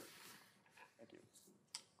square. Thank you.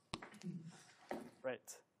 Right.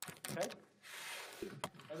 Okay.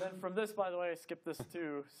 And then from this, by the way, I skipped this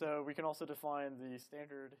too. So we can also define the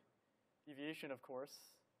standard deviation, of course.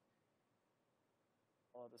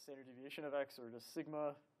 The standard deviation of x, or just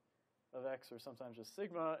sigma of x, or sometimes just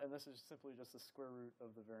sigma, and this is simply just the square root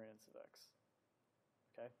of the variance of x.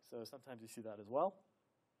 Okay, so sometimes you see that as well.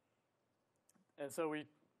 And so we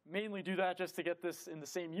mainly do that just to get this in the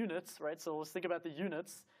same units, right? So let's think about the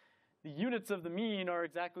units. the units of the mean are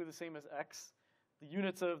exactly the same as x. The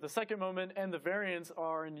units of the second moment and the variance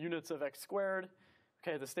are in units of x squared.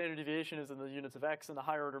 Okay, the standard deviation is in the units of x, and the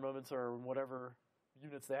higher order moments are in whatever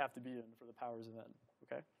units they have to be in for the powers of n,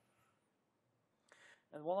 okay?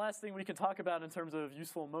 And one last thing we can talk about in terms of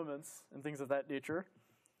useful moments and things of that nature.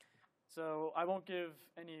 So I won't give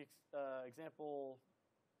any example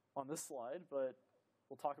on this slide, but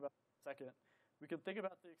we'll talk about it in a second. We can think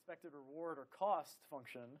about the expected reward or cost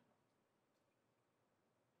function,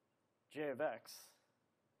 j of x,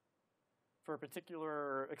 for a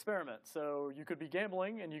particular experiment. So you could be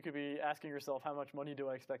gambling, and you could be asking yourself, how much money do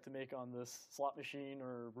I expect to make on this slot machine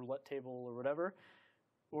or roulette table or whatever?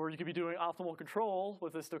 Or you could be doing optimal control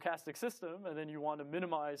with a stochastic system, and then you want to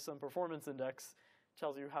minimize some performance index.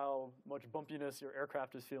 Tells you how much bumpiness your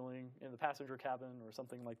aircraft is feeling in the passenger cabin or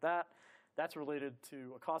something like that. That's related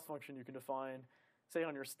to a cost function you can define, say,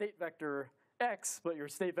 on your state vector x, but your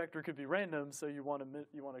state vector could be random, so you want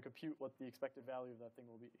to compute what the expected value of that thing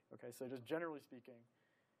will be. Okay, so just generally speaking,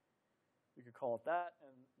 we could call it that.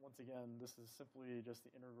 And once again, this is simply just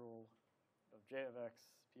the integral of j of x,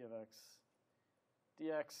 p of x,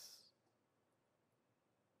 dx,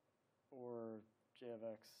 or j of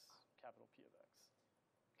x, capital P of x.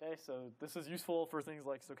 Okay, so this is useful for things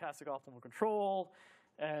like stochastic optimal control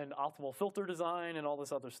and optimal filter design and all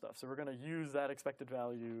this other stuff. So we're going to use that expected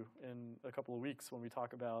value in a couple of weeks when we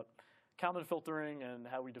talk about Kalman filtering and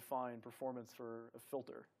how we define performance for a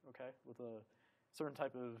filter, okay, with a certain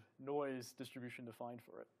type of noise distribution defined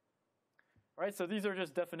for it. All right, so these are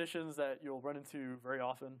just definitions that you'll run into very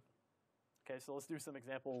often. Okay, so let's do some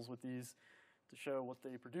examples with these to show what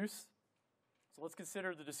they produce. So let's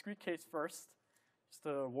consider the discrete case first, just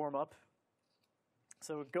to warm up.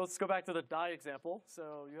 So let's go back to the die example.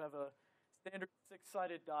 So you have a standard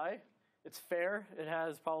 6-sided die. It's fair. It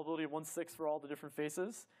has probability of 1/6 for all the different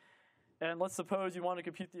faces. And let's suppose you want to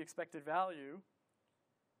compute the expected value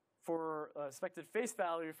for expected face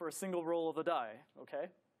value for a single roll of the die, okay?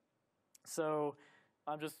 So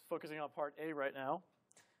I'm just focusing on part A right now.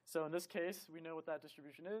 So in this case, we know what that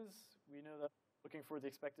distribution is. We know that we're looking for the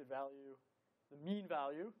expected value, the mean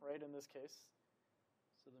value, right, in this case.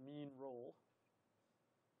 So the mean roll.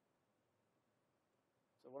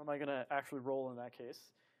 So what am I going to actually roll in that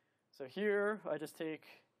case? So here, I just take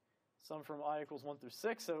sum from I equals 1 through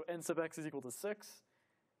 6. So n sub x is equal to 6.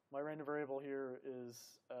 My random variable here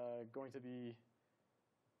is going to be,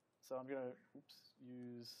 so I'm going to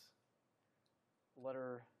use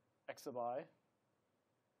letter x sub I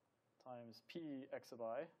times p x sub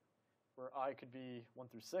I, where I could be 1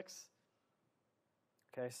 through 6.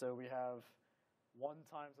 Okay, so we have 1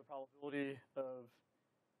 times the probability of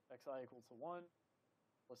xi equals to 1,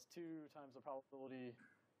 plus 2 times the probability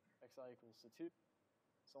xi equals to 2,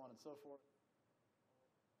 so on and so forth.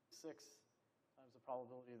 6 times the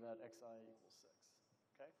probability that xi equals 6,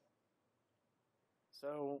 okay?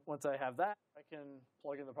 So once I have that, I can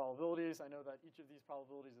plug in the probabilities. I know that each of these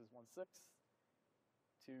probabilities is 1/6.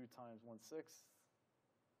 2 times 1/6.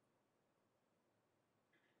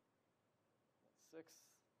 1/6.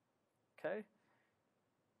 Okay.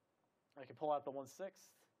 I can pull out the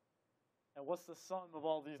 1/6. And what's the sum of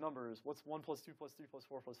all these numbers? What's 1 plus 2 plus 3 plus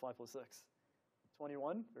 4 plus 5 plus 6?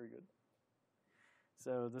 21. Very good.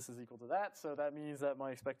 So this is equal to that. So that means that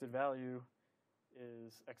my expected value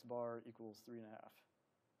is x bar equals 3.5.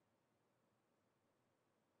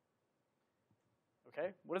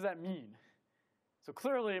 Okay, what does that mean? So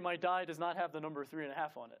clearly my die does not have the number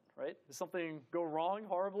 3.5 on it, right? Does something go wrong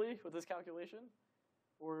horribly with this calculation?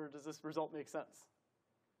 Or does this result make sense?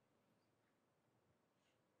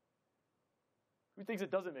 Who thinks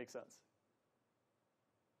it doesn't make sense?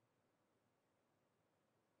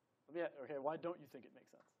 Okay, why don't you think it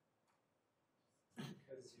makes sense?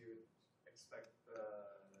 Because you expect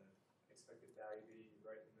the expected value to be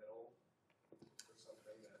right in the middle for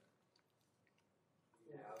something that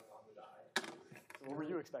you have on the die. So what were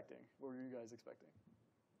you expecting? What were you guys expecting?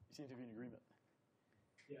 You seem to be in agreement.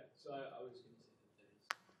 Yeah, so I was going to say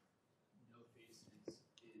that no face should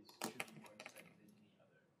be more expected than any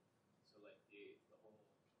other. So like the whole,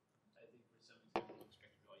 I think for some example,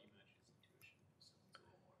 expected value matches intuition. So it's a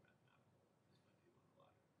little more mathematical. This might be one of the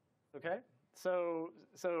latter. Okay, so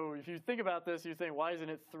if you think about this, you think, why isn't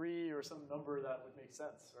it 3 or some number that would make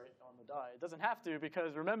sense, right, on the die? It doesn't have to,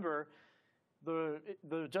 because remember,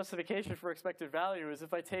 the justification for expected value is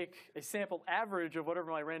if I take a sampled average of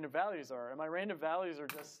whatever my random values are, and my random variables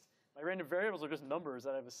are just numbers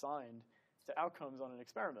that I've assigned to outcomes on an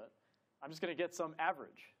experiment. I'm just going to get some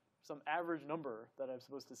average number that I'm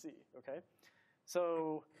supposed to see, okay?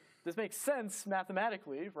 So this makes sense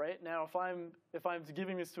mathematically, right? Now, if I'm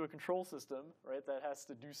giving this to a control system, right, that has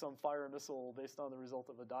to do some fire a missile based on the result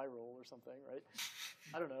of a die roll or something, right?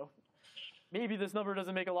 I don't know. Maybe this number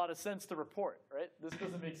doesn't make a lot of sense to report, right? This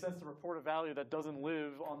doesn't make sense to report a value that doesn't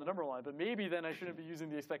live on the number line, but maybe then I shouldn't be using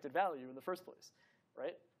the expected value in the first place,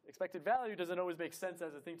 right? Expected value doesn't always make sense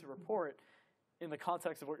as a thing to report in the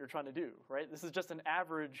context of what you're trying to do, right? This is just an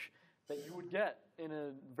average that you would get in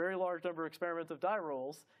a very large number of experiments of die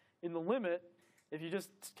rolls. In the limit, if you just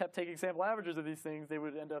kept taking sample averages of these things, they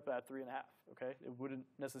would end up at 3.5, okay? It wouldn't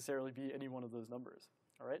necessarily be any one of those numbers,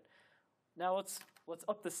 all right? Now let's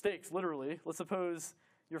up the stakes, literally. Let's suppose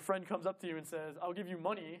your friend comes up to you and says, I'll give you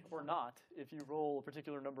money or not if you roll a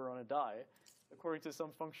particular number on a die according to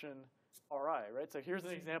some function Ri, right? So here's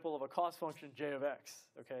an example of a cost function j of x,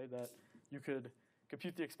 okay, that you could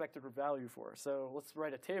compute the expected value for. So let's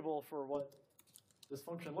write a table for what this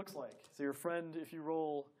function looks like. So your friend, if you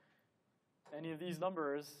roll any of these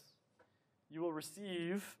numbers, you will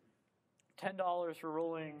receive $10 for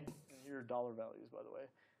rolling, and here are dollar values, by the way,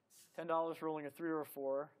 $10 for rolling a 3 or a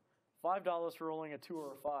 4, $5 for rolling a 2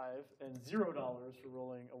 or a 5, and $0 for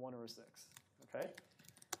rolling a 1 or a 6, okay?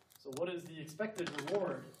 So what is the expected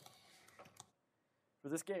reward for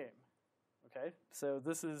this game, okay? So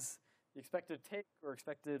this is the expected take or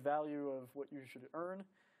expected value of what you should earn.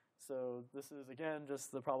 So this is, again,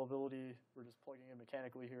 just the probability. We're just plugging in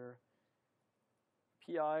mechanically here.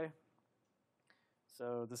 Pi.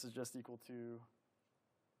 So this is just equal to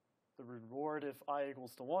the reward if I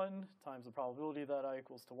equals to 1 times the probability that I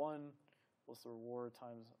equals to 1 plus the reward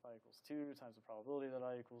times I equals 2 times the probability that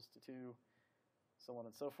I equals to 2, so on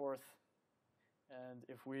and so forth. And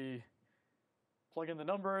if we plug in the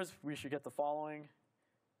numbers, we should get the following.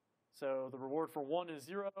 So the reward for 1 is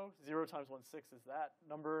 0. 0 times 1, 6 is that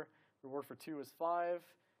number. Reward for 2 is 5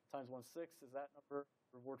 times 1, 6 is that number.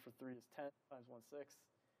 Reward for 3 is 10 times 1, 6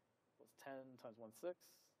 plus 10 times 1, 6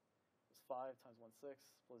 plus 5 times 1, 6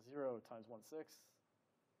 plus 0 times 1, 6.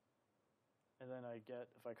 And then I get,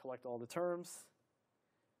 if I collect all the terms,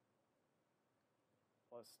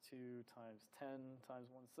 plus 2 times 10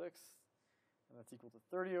 times 1, 6. And that's equal to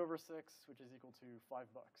 30 over 6, which is equal to $5.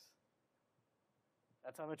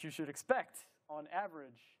 That's how much you should expect, on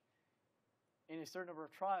average, in a certain number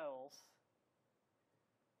of trials,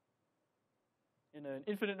 in an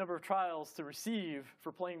infinite number of trials to receive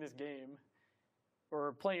for playing this game,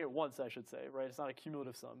 or playing it once, I should say, right? It's not a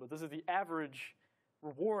cumulative sum, but this is the average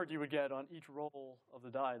reward you would get on each roll of the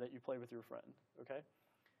die that you play with your friend, okay?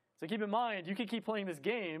 So keep in mind, you can keep playing this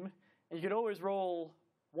game, and you can always roll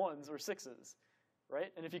 1s or 6s,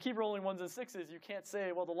 right? And if you keep rolling 1s and 6s, you can't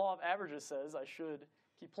say, well, the law of averages says I should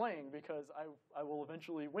keep playing because I will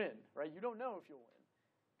eventually win, right? You don't know if you'll win,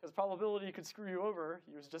 because probability could screw you over.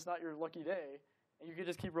 It's just not your lucky day, and you could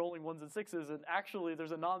just keep rolling 1s and 6s, and actually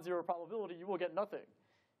there's a non-zero probability you will get nothing,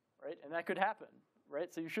 right? And that could happen,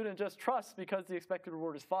 right? So you shouldn't just trust because the expected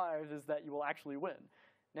reward is 5 is that you will actually win.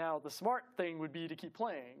 Now, the smart thing would be to keep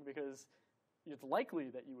playing because it's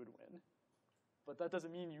likely that you would win, but that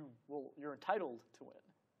doesn't mean you're entitled to win,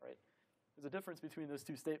 right? There's a difference between those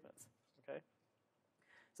two statements, okay?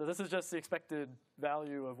 So this is just the expected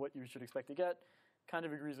value of what you should expect to get. Kind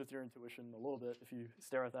of agrees with your intuition a little bit if you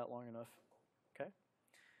stare at that long enough, okay?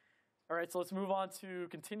 All right, so let's move on to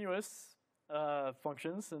continuous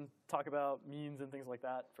functions and talk about means and things like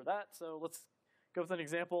that for that. So let's go with an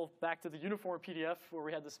example back to the uniform PDF where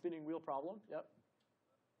we had the spinning wheel problem. Yep.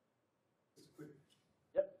 Just quick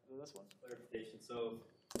Yep, this one. clarification. So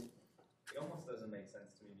it almost doesn't make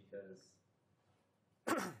sense to me because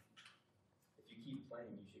if you keep playing,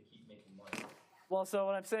 you should keep making money. Well, so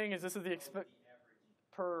what I'm saying is this is the Average.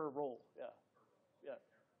 per roll. Yeah. Yeah.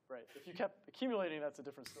 Right. If you kept accumulating, that's a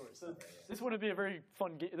different story. So this wouldn't be a very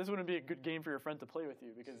fun game. This wouldn't be a good game for your friend to play with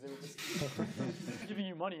you because they would just keep giving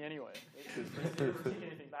you money anyway. They never take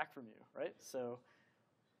anything back from you, right? So,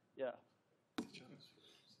 yeah.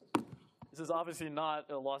 This is obviously not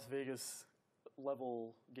a Las Vegas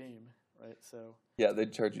level game, right? So. Yeah,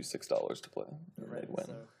 they'd charge you $6 to play. Right. They'd win.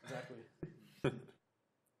 So, exactly.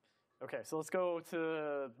 Okay, so let's go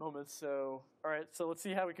to moments. So, all right, so let's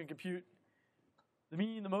see how we can compute the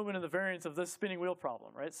mean, the moment, and the variance of this spinning wheel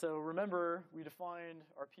problem, right? So remember, we defined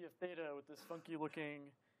our P of theta with this funky-looking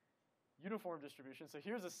uniform distribution. So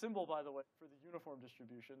here's a symbol, by the way, for the uniform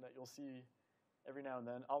distribution that you'll see every now and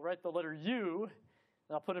then. I'll write the letter U,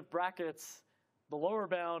 and I'll put in brackets the lower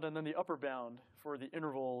bound and then the upper bound for the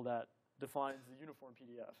interval that defines the uniform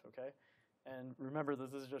PDF, okay? And remember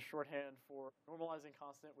that this is just shorthand for normalizing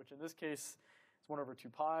constant, which in this case is 1 over 2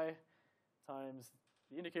 pi times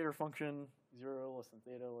the indicator function, 0 less than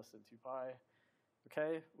theta less than 2 pi,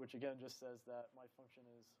 okay, which again just says that my function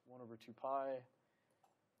is 1 over 2 pi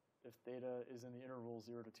if theta is in the interval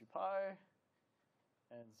 0 to 2 pi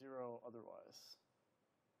and 0 otherwise.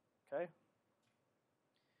 Okay?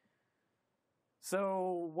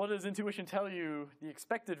 So what does intuition tell you the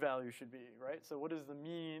expected value should be, right? So what is the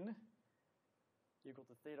mean equal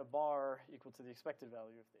to theta bar equal to the expected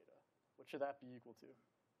value of theta? What should that be equal to?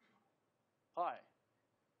 Pi,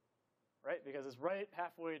 right? Because it's right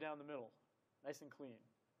halfway down the middle, nice and clean.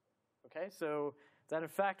 Okay, so is that in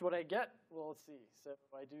fact what I get? Well, let's see. So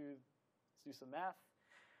let's do some math.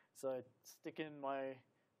 So I stick in my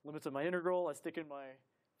limits of my integral. I stick in my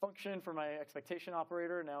function for my expectation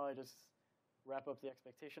operator. Now I just wrap up the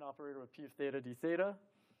expectation operator with p of theta d theta.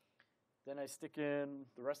 Then I stick in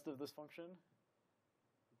the rest of this function,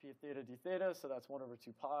 p of theta d theta. So that's 1 over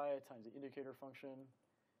 2 pi times the indicator function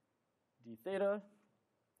d theta.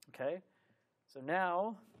 Okay, so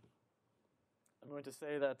now I'm going to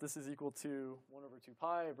say that this is equal to 1 over 2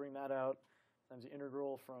 pi. I bring that out times the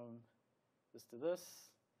integral from this to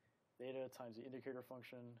this, theta times the indicator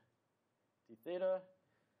function d theta.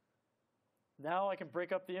 Now I can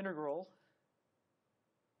break up the integral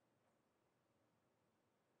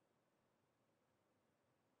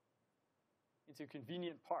into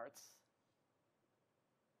convenient parts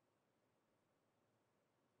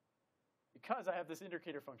because I have this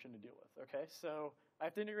indicator function to deal with, okay? So I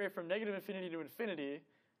have to integrate from negative infinity to infinity.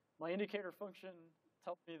 My indicator function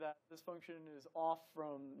tells me that this function is off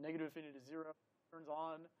from negative infinity to 0, turns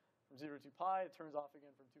on from 0 to 2 pi, it turns off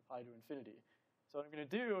again from 2 pi to infinity. So what I'm going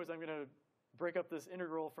to do is I'm going to break up this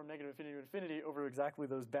integral from negative infinity to infinity over exactly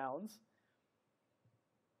those bounds.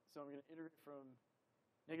 So I'm going to integrate from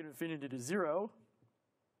negative infinity to 0,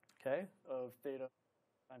 okay, of theta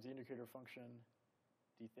times the indicator function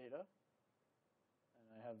d theta. And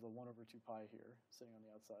I have the 1 over 2 pi here sitting on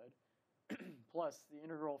the outside, plus the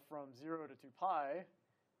integral from 0 to 2 pi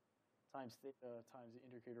times theta times the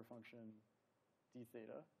indicator function d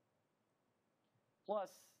theta,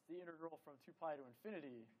 plus the integral from 2 pi to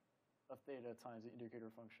infinity of theta times the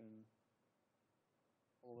indicator function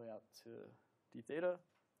all the way out to d theta,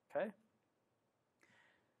 okay?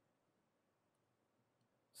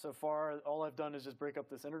 So far, all I've done is just break up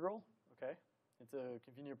this integral, okay, into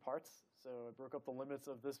convenient parts. So I broke up the limits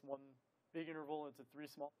of this one big interval into 3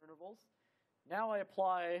 smaller intervals. Now I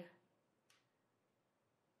apply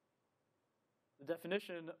the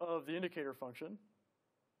definition of the indicator function,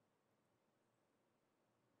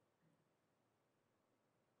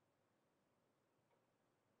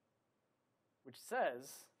 which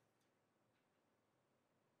says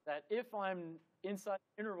that if I'm inside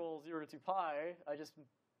the interval 0 to 2 pi, I just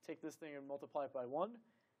take this thing and multiply it by 1.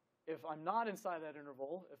 If I'm not inside that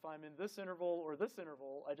interval, if I'm in this interval or this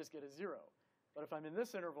interval, I just get a 0. But if I'm in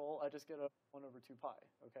this interval, I just get a 1 over 2 pi.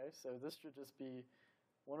 Okay, so this should just be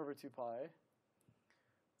 1 over 2 pi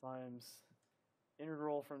times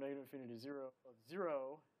integral from negative infinity to 0 of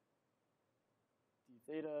 0 d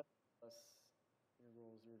theta plus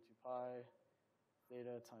integral 0 to 2 pi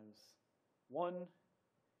theta times 1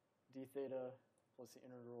 d theta plus the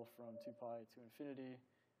integral from 2 pi to infinity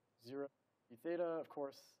 0 d theta. Of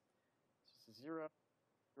course, it's just a 0,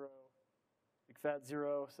 0, big fat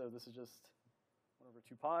 0. So this is just 1 over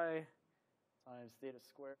 2 pi times theta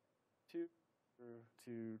squared 2 through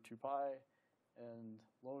to 2 pi. And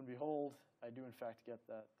lo and behold, I do in fact get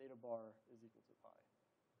that theta bar is equal to pi.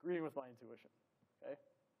 Agreeing with my intuition, okay?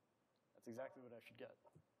 That's exactly what I should get,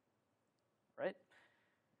 right?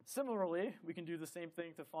 Similarly, we can do the same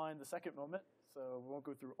thing to find the second moment. So we won't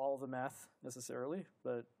go through all the math necessarily,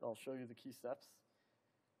 but I'll show you the key steps.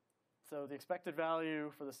 So the expected value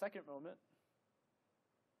for the second moment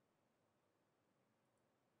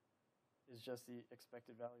is just the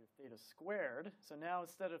expected value of theta squared. So now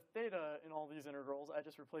instead of theta in all these integrals, I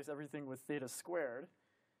just replace everything with theta squared.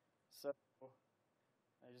 So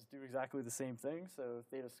I just do exactly the same thing. So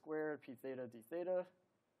theta squared, p theta, d theta.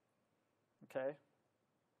 Okay.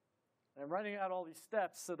 And I'm writing out all these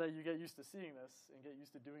steps so that you get used to seeing this and get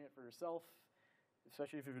used to doing it for yourself,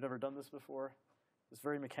 especially if you've never done this before. It's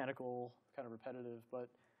very mechanical, kind of repetitive, but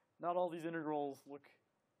not all these integrals look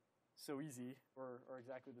so easy or are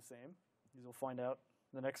exactly the same. These we'll find out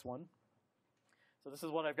in the next one. So this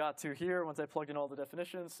is what I've got to here once I plugged in all the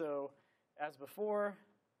definitions. So as before,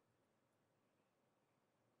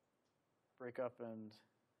 break up and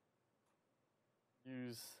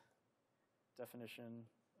use definition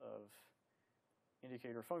of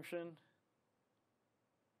indicator function.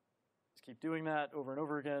 Just keep doing that over and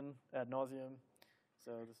over again ad nauseum.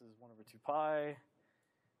 So this is 1 over 2 pi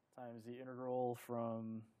times the integral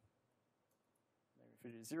from negative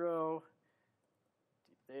infinity to 0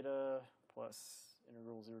 theta plus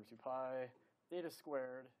integral 0 to 2 pi theta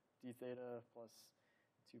squared d theta plus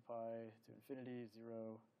 2 pi to infinity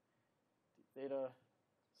 0 d theta.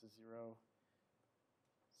 This is 0.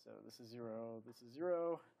 So this is 0, this is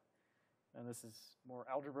 0, and this is more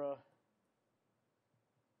algebra.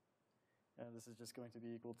 And this is just going to be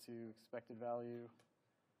equal to expected value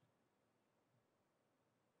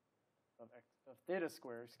of theta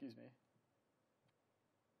squared, excuse me,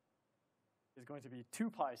 is going to be 2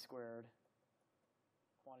 pi squared,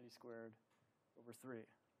 quantity squared, over 3,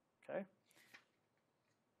 okay?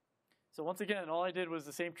 So once again, all I did was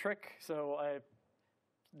the same trick. So I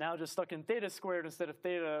now just stuck in theta squared instead of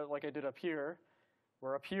theta like I did up here,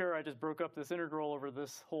 where up here I just broke up this integral over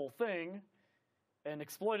this whole thing and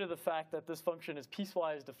exploited the fact that this function is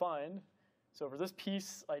piecewise defined. So over this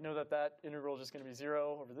piece, I know that that integral is just going to be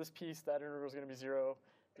 0. Over this piece, that integral is going to be 0.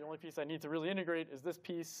 The only piece I need to really integrate is this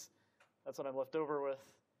piece. That's what I'm left over with.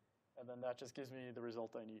 And then that just gives me the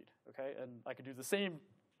result I need, okay? And I could do the same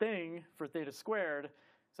thing for theta squared,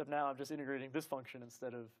 except now I'm just integrating this function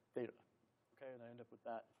instead of theta, okay? And I end up with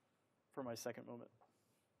that for my second moment,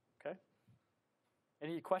 okay?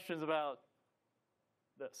 Any questions about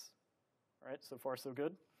this? All right, so far so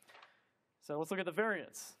good. So let's look at the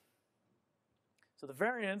variance. So the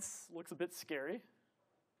variance looks a bit scary.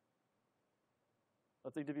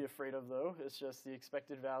 Nothing to be afraid of, though. It's just the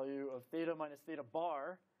expected value of theta minus theta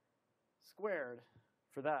bar squared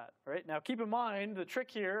for that, right? Now, keep in mind, the trick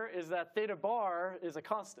here is that theta bar is a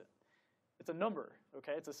constant. It's a number,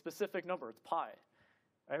 okay? It's a specific number. It's pi.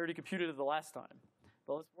 I already computed it the last time.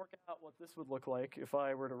 But let's work out what this would look like if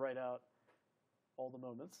I were to write out all the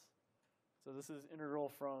moments. So this is integral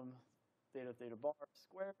from theta theta bar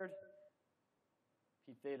squared,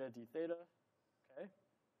 p theta d theta, okay?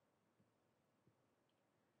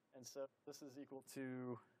 And so this is equal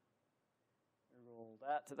to integral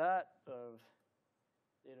that to that of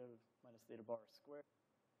theta minus theta bar squared,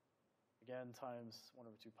 again, times 1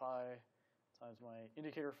 over 2 pi times my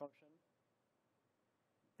indicator function,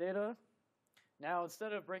 theta. Now,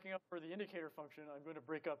 instead of breaking up for the indicator function, I'm going to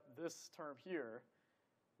break up this term here,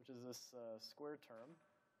 which is this squared term.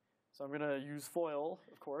 So I'm going to use FOIL,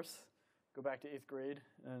 of course, go back to 8th grade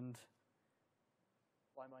and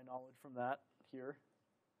apply my knowledge from that here.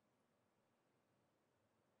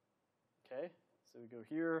 Okay, so we go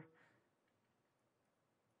here.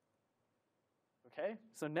 Okay,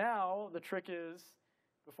 so now the trick is,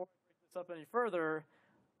 before I break this up any further,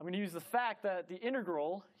 I'm going to use the fact that the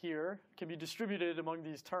integral here can be distributed among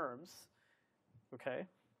these terms. Okay,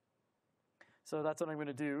 so that's what I'm going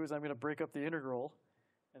to do, is I'm going to break up the integral.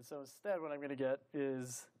 And so instead what I'm going to get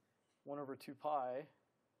is 1 over 2 pi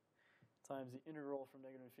times the integral from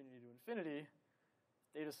negative infinity to infinity,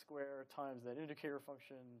 theta squared times that indicator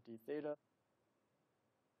function d theta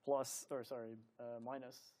plus, or sorry,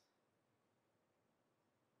 minus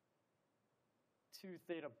 2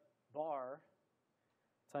 theta bar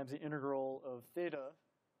times the integral of theta,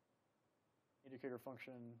 indicator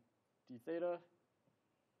function d theta,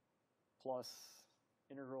 plus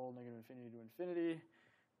integral negative infinity to infinity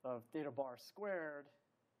of theta bar squared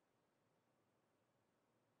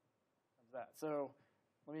times that. So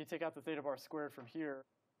let me take out the theta bar squared from here,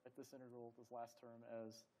 write this integral, this last term,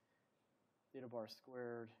 as theta bar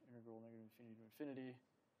squared integral negative infinity to infinity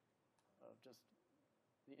of just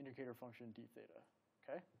the indicator function d theta,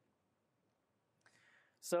 okay?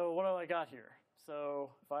 So what do I got here?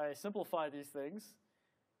 So if I simplify these things,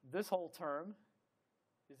 this whole term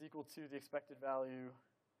is equal to the expected value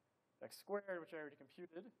x squared, which I already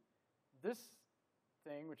computed. This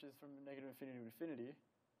thing, which is from negative infinity to infinity,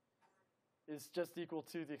 is just equal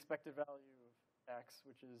to the expected value of x,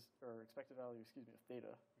 which is, or expected value, excuse me, of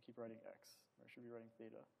theta. I keep writing x, or I should be writing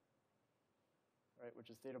theta, right,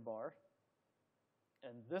 which is theta bar.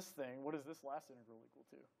 And this thing, what is this last integral equal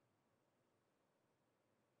to?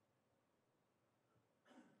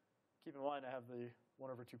 Keep in mind I have the 1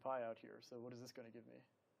 over 2 pi out here, so what is this going to give me?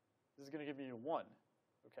 This is going to give me a 1,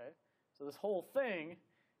 okay? So this whole thing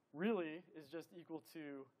really is just equal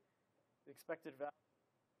to the expected value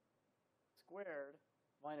squared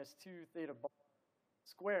minus 2 theta bar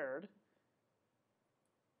squared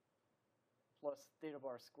plus theta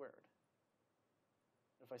bar squared.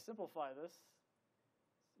 If I simplify this,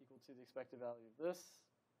 it's equal to the expected value of this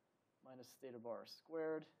minus theta bar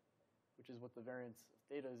squared, which is what the variance of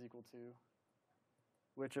theta is equal to,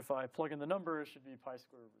 which if I plug in the numbers should be pi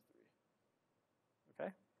squared over 3,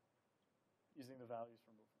 okay? Using the values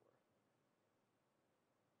from before.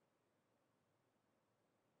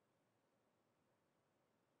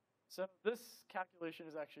 So this calculation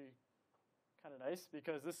is actually kind of nice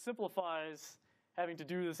because this simplifies having to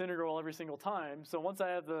do this integral every single time. So once I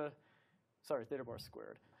have theta bar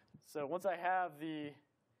squared. So once I have the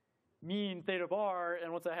mean theta bar,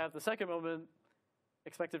 and once I have the second moment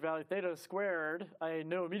expected value theta squared, I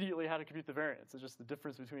know immediately how to compute the variance. It's just the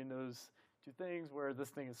difference between those two things where this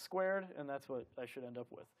thing is squared, and that's what I should end up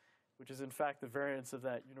with, which is in fact the variance of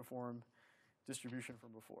that uniform distribution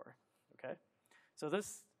from before, okay? So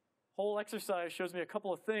this whole exercise shows me a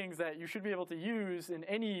couple of things that you should be able to use in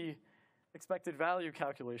any expected value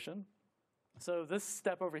calculation. So this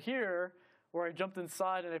step over here, where I jumped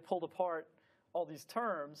inside and I pulled apart all these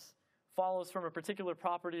terms, follows from a particular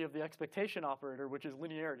property of the expectation operator, which is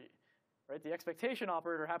linearity, right? The expectation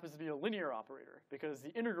operator happens to be a linear operator because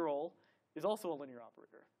the integral is also a linear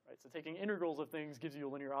operator, right? So taking integrals of things gives you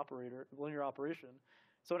a linear operation.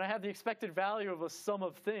 So when I have the expected value of a sum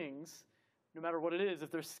of things, no matter what it is,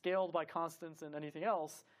 if they're scaled by constants and anything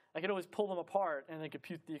else, I can always pull them apart and then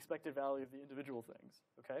compute the expected value of the individual things,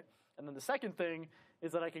 okay? And then the second thing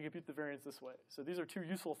is that I can compute the variance this way. So these are two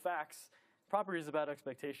useful facts, properties about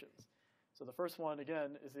expectations. So the first one,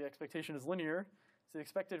 again, is the expectation is linear. So the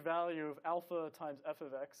expected value of alpha times f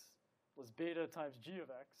of x plus beta times g of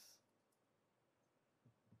x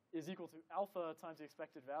is equal to alpha times the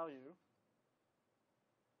expected value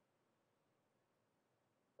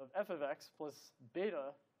of f of x plus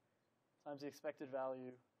beta times the expected value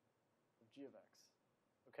of g of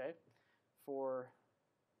x, okay? For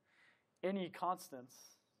any constants,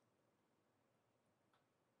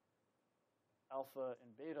 alpha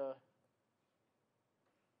and beta,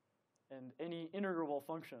 and any integrable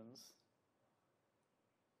functions,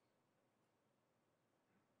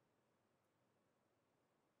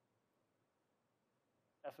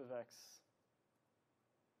 f of x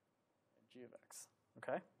and g of x,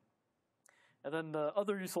 okay? And then the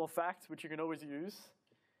other useful fact, which you can always use,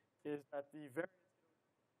 is that the variance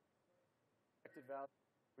expected value,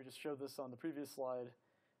 we just showed this on the previous slide,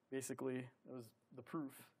 basically, it was the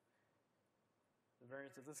proof. The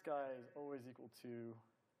variance of this guy is always equal to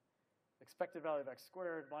expected value of x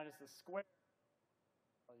squared minus the square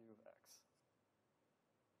value of x.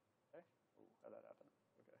 Okay? Ooh, how'd that happen?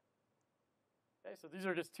 Okay. Okay, so these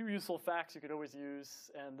are just two useful facts you could always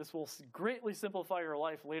use, and this will greatly simplify your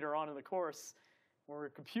life later on in the course when we're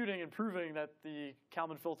computing and proving that the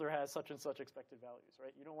Kalman filter has such and such expected values,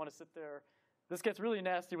 right? You don't want to sit there. This gets really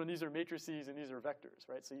nasty when these are matrices and these are vectors,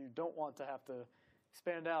 right? So you don't want to have to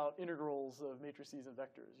expand out integrals of matrices and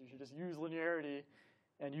vectors. You should just use linearity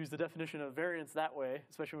and use the definition of variance that way,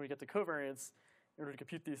 especially when we get to covariance, in order to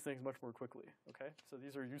compute these things much more quickly, okay? So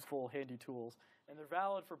these are useful, handy tools. And they're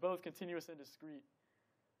valid for both continuous and discrete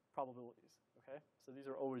probabilities, okay? So these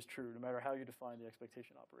are always true, no matter how you define the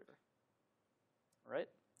expectation operator, all right?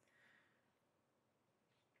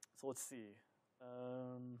 So let's see.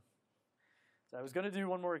 So I was going to do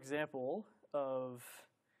one more example of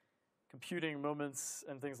computing moments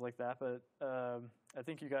and things like that, but I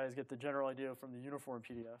think you guys get the general idea from the uniform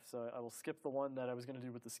PDF, so I will skip the one that I was going to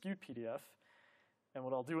do with the skewed PDF. And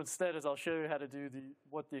what I'll do instead is I'll show you how to do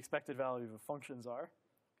what the expected value of functions are,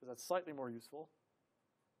 because that's slightly more useful.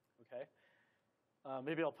 Okay.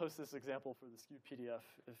 Maybe I'll post this example for the skewed PDF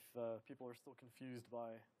if people are still confused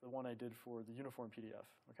by the one I did for the uniform PDF.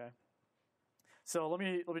 Okay. So let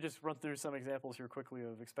me just run through some examples here quickly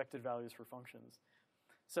of expected values for functions.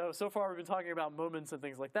 So far we've been talking about moments and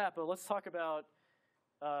things like that, but let's talk about,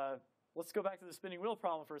 let's go back to the spinning wheel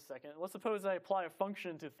problem for a second. Let's suppose I apply a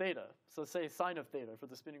function to theta. So say sine of theta for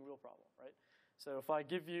the spinning wheel problem, right? So if I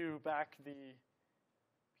give you back the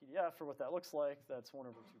PDF for what that looks like, that's 1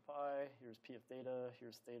 over 2 pi. Here's p of theta.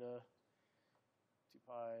 Here's theta. 2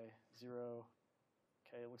 pi, 0.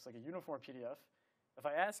 Okay, it looks like a uniform PDF. If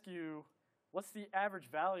I ask you, what's the average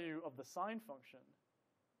value of the sine function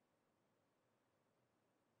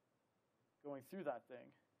going through that thing?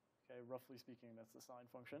 Okay, roughly speaking, that's the sine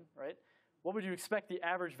function, right? What would you expect the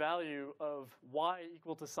average value of y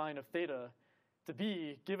equal to sine of theta to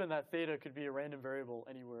be, given that theta could be a random variable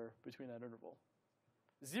anywhere between that interval?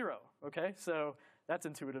 0, okay? So that's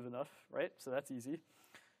intuitive enough, right? So that's easy.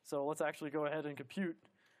 So let's actually go ahead and compute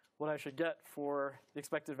what I should get for the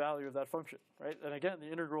expected value of that function, right? And again,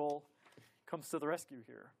 the integral comes to the rescue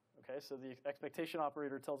here, okay? So the expectation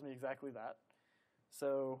operator tells me exactly that.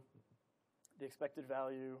 So the expected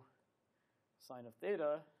value sine of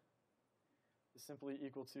theta is simply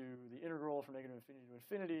equal to the integral from negative infinity to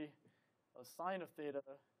infinity of sine of theta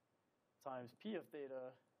times p of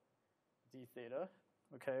theta d theta,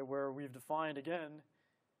 okay, where we've defined, again,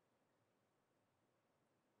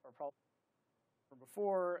 our problem from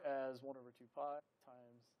before as 1 over 2 pi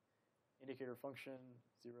times indicator function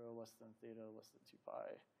 0 less than theta less than 2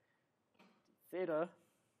 pi d theta.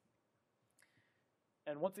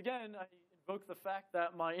 And once again, I invoke the fact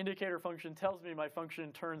that my indicator function tells me my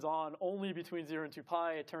function turns on only between 0 and 2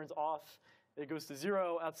 pi. It turns off, it goes to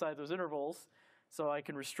 0 outside those intervals. So I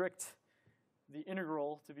can restrict the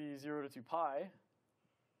integral to be 0 to 2 pi.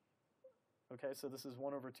 Okay, so this is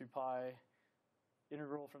 1 over 2 pi,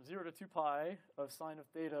 integral from 0 to 2 pi of sine of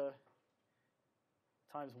theta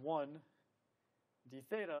times 1 d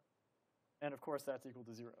theta. And of course, that's equal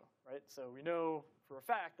to 0, right? So we know for a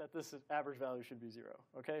fact that this average value should be 0,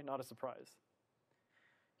 okay? Not a surprise.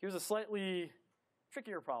 Here's a slightly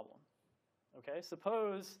trickier problem, okay?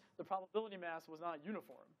 Suppose the probability mass was not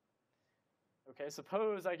uniform. Okay,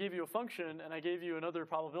 suppose I gave you a function and I gave you another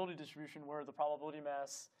probability distribution where the probability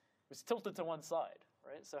mass was tilted to one side,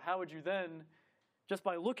 right? So how would you then, just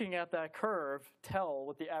by looking at that curve, tell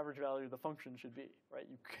what the average value of the function should be, right?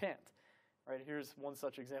 You can't, right? Here's one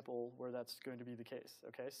such example where that's going to be the case,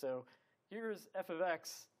 okay? So here's f of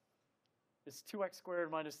x is 2x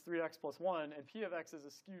squared minus 3x plus 1, and p of x is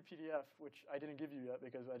a skewed PDF, which I didn't give you yet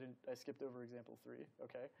because I skipped over example 3,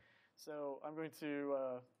 okay? So I'm going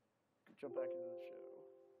to jump back into the show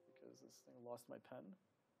because this thing lost my pen.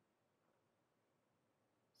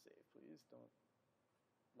 Save, please. Don't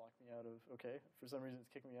lock me out of, okay. For some reason, it's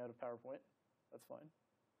kicking me out of PowerPoint. That's fine.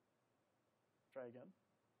 Try again.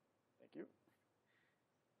 Thank you.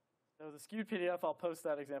 So the skewed PDF, I'll post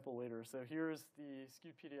that example later. So here's the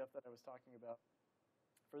skewed PDF that I was talking about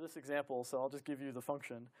for this example. So I'll just give you the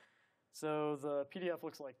function. So the PDF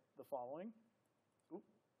looks like the following. Oop,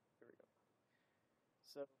 here we go.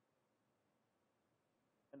 So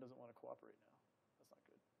and doesn't want to cooperate now. That's not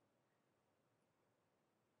good.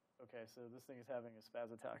 Okay, so this thing is having a spaz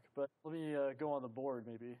attack. But let me go on the board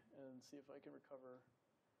maybe and see if I can cover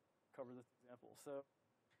this example. So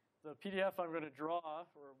the PDF I'm going to draw,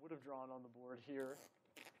 or would have drawn on the board here,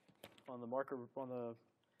 on the marker, on the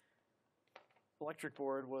electric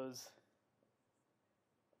board was,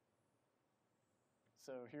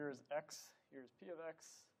 so here's x, here's p of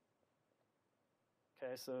x.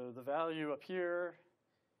 Okay, so the value up here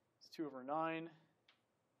is 2 over 9.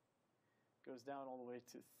 Goes down all the way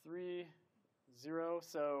to 3, 0.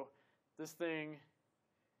 So this thing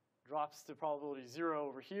drops to probability 0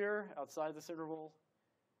 over here outside this interval.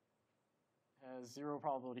 Has 0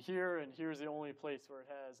 probability here, and here's the only place where it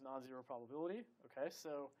has non-zero probability. Okay,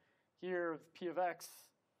 so here p of x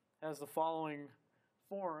has the following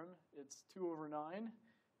form. It's 2 over 9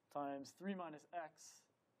 times 3 minus x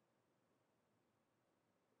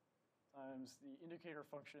times the indicator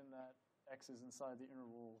function that x is inside the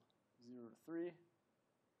interval 0 to 3.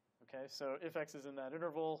 Okay, so if x is in that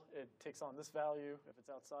interval, it takes on this value. If it's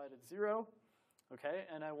outside, it's 0. Okay,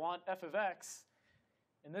 and I want f of x,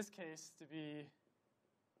 in this case, to be,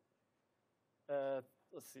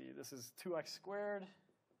 let's see, this is 2x squared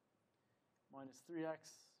minus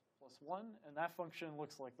 3x plus 1, and that function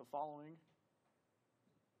looks like the following.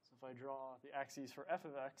 So if I draw the axes for f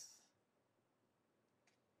of x,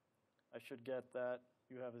 I should get that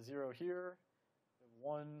you have a 0 here, you have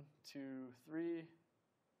 1, 2, 3.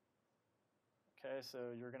 Okay, so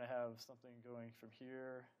you're going to have something going from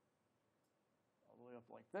here all the way up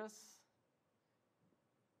like this.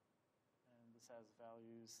 And this has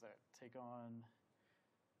values that take on,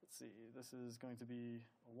 let's see, this is going to be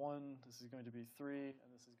a 1, this is going to be 3,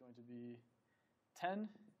 and this is going to be 10.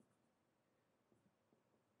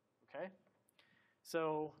 Okay,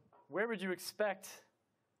 so where would you expect,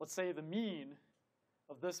 let's say, the mean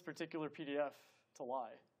of this particular PDF to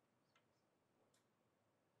lie?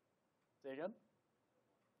 Say again?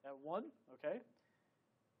 At 1, okay.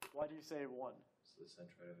 Why do you say 1? It's the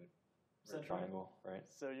centroid of it. Centroid? Right triangle, right?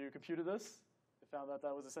 So you computed this? You found that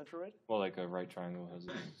that was a centroid? Well, like a right triangle has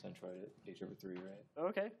a centroid at h over 3, right?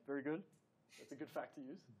 Okay, very good. That's a good fact to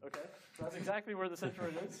use. Okay, so that's exactly where the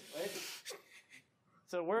centroid is, right?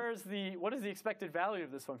 So what is the expected value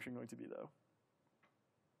of this function going to be, though?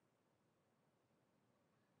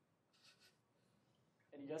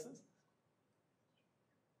 Any guesses?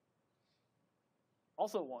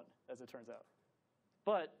 Also 1, as it turns out.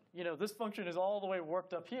 But, you know, this function is all the way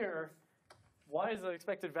warped up here. Why is the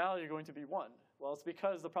expected value going to be 1? Well, it's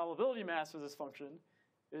because the probability mass for this function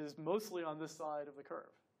is mostly on this side of the curve,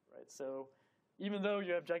 right? So even though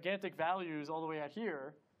you have gigantic values all the way out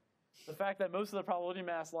here, the fact that most of the probability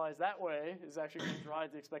mass lies that way is actually going to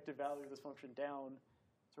drive the expected value of this function down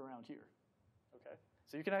to around here. Okay,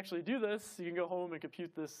 so you can actually do this. You can go home and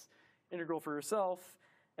compute this integral for yourself.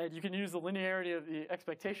 And you can use the linearity of the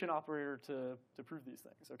expectation operator to prove these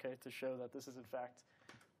things, okay, to show that this is, in fact,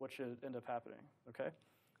 what should end up happening, okay?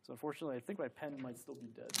 So unfortunately, I think my pen might still be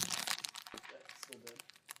dead. Yeah, it's still dead.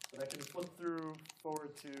 But I can flip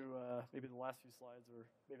forward to maybe the last few slides, or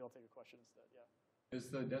maybe I'll take a question instead. Yeah. Is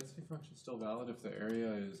the density function still valid if the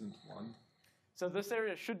area isn't 1? So this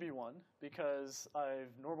area should be 1 because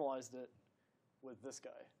I've normalized it with this guy.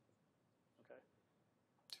 Okay.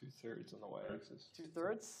 2/3 on the y-axis.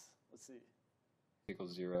 2/3? Let's see.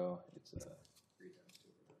 Equals 0. It's 3 times 2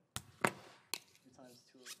 over 9. 3 times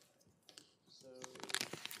 2 over 9.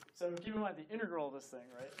 So keep in mind the integral of this thing,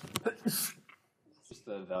 right? Just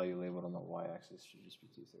the value labeled on the y-axis should just be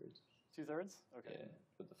 2/3. 2/3? Okay. Yeah,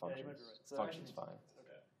 but the Yeah, you function's, might be right. So function's fine.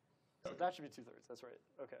 Okay. So that should be 2/3. That's right.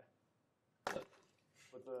 Okay.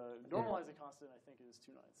 But the normalizing constant, I think, is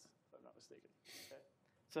 2/9, if I'm not mistaken. Okay.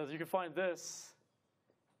 So you can find this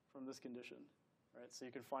from this condition, right? So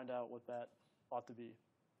you can find out what that ought to be.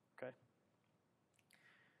 Okay.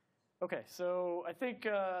 Okay. So I think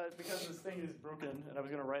because this thing is broken, and I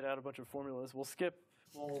was going to write out a bunch of formulas, we'll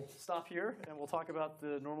stop here, and we'll talk about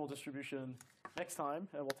the normal distribution next time,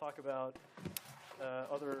 and we'll talk about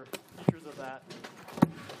other features of that.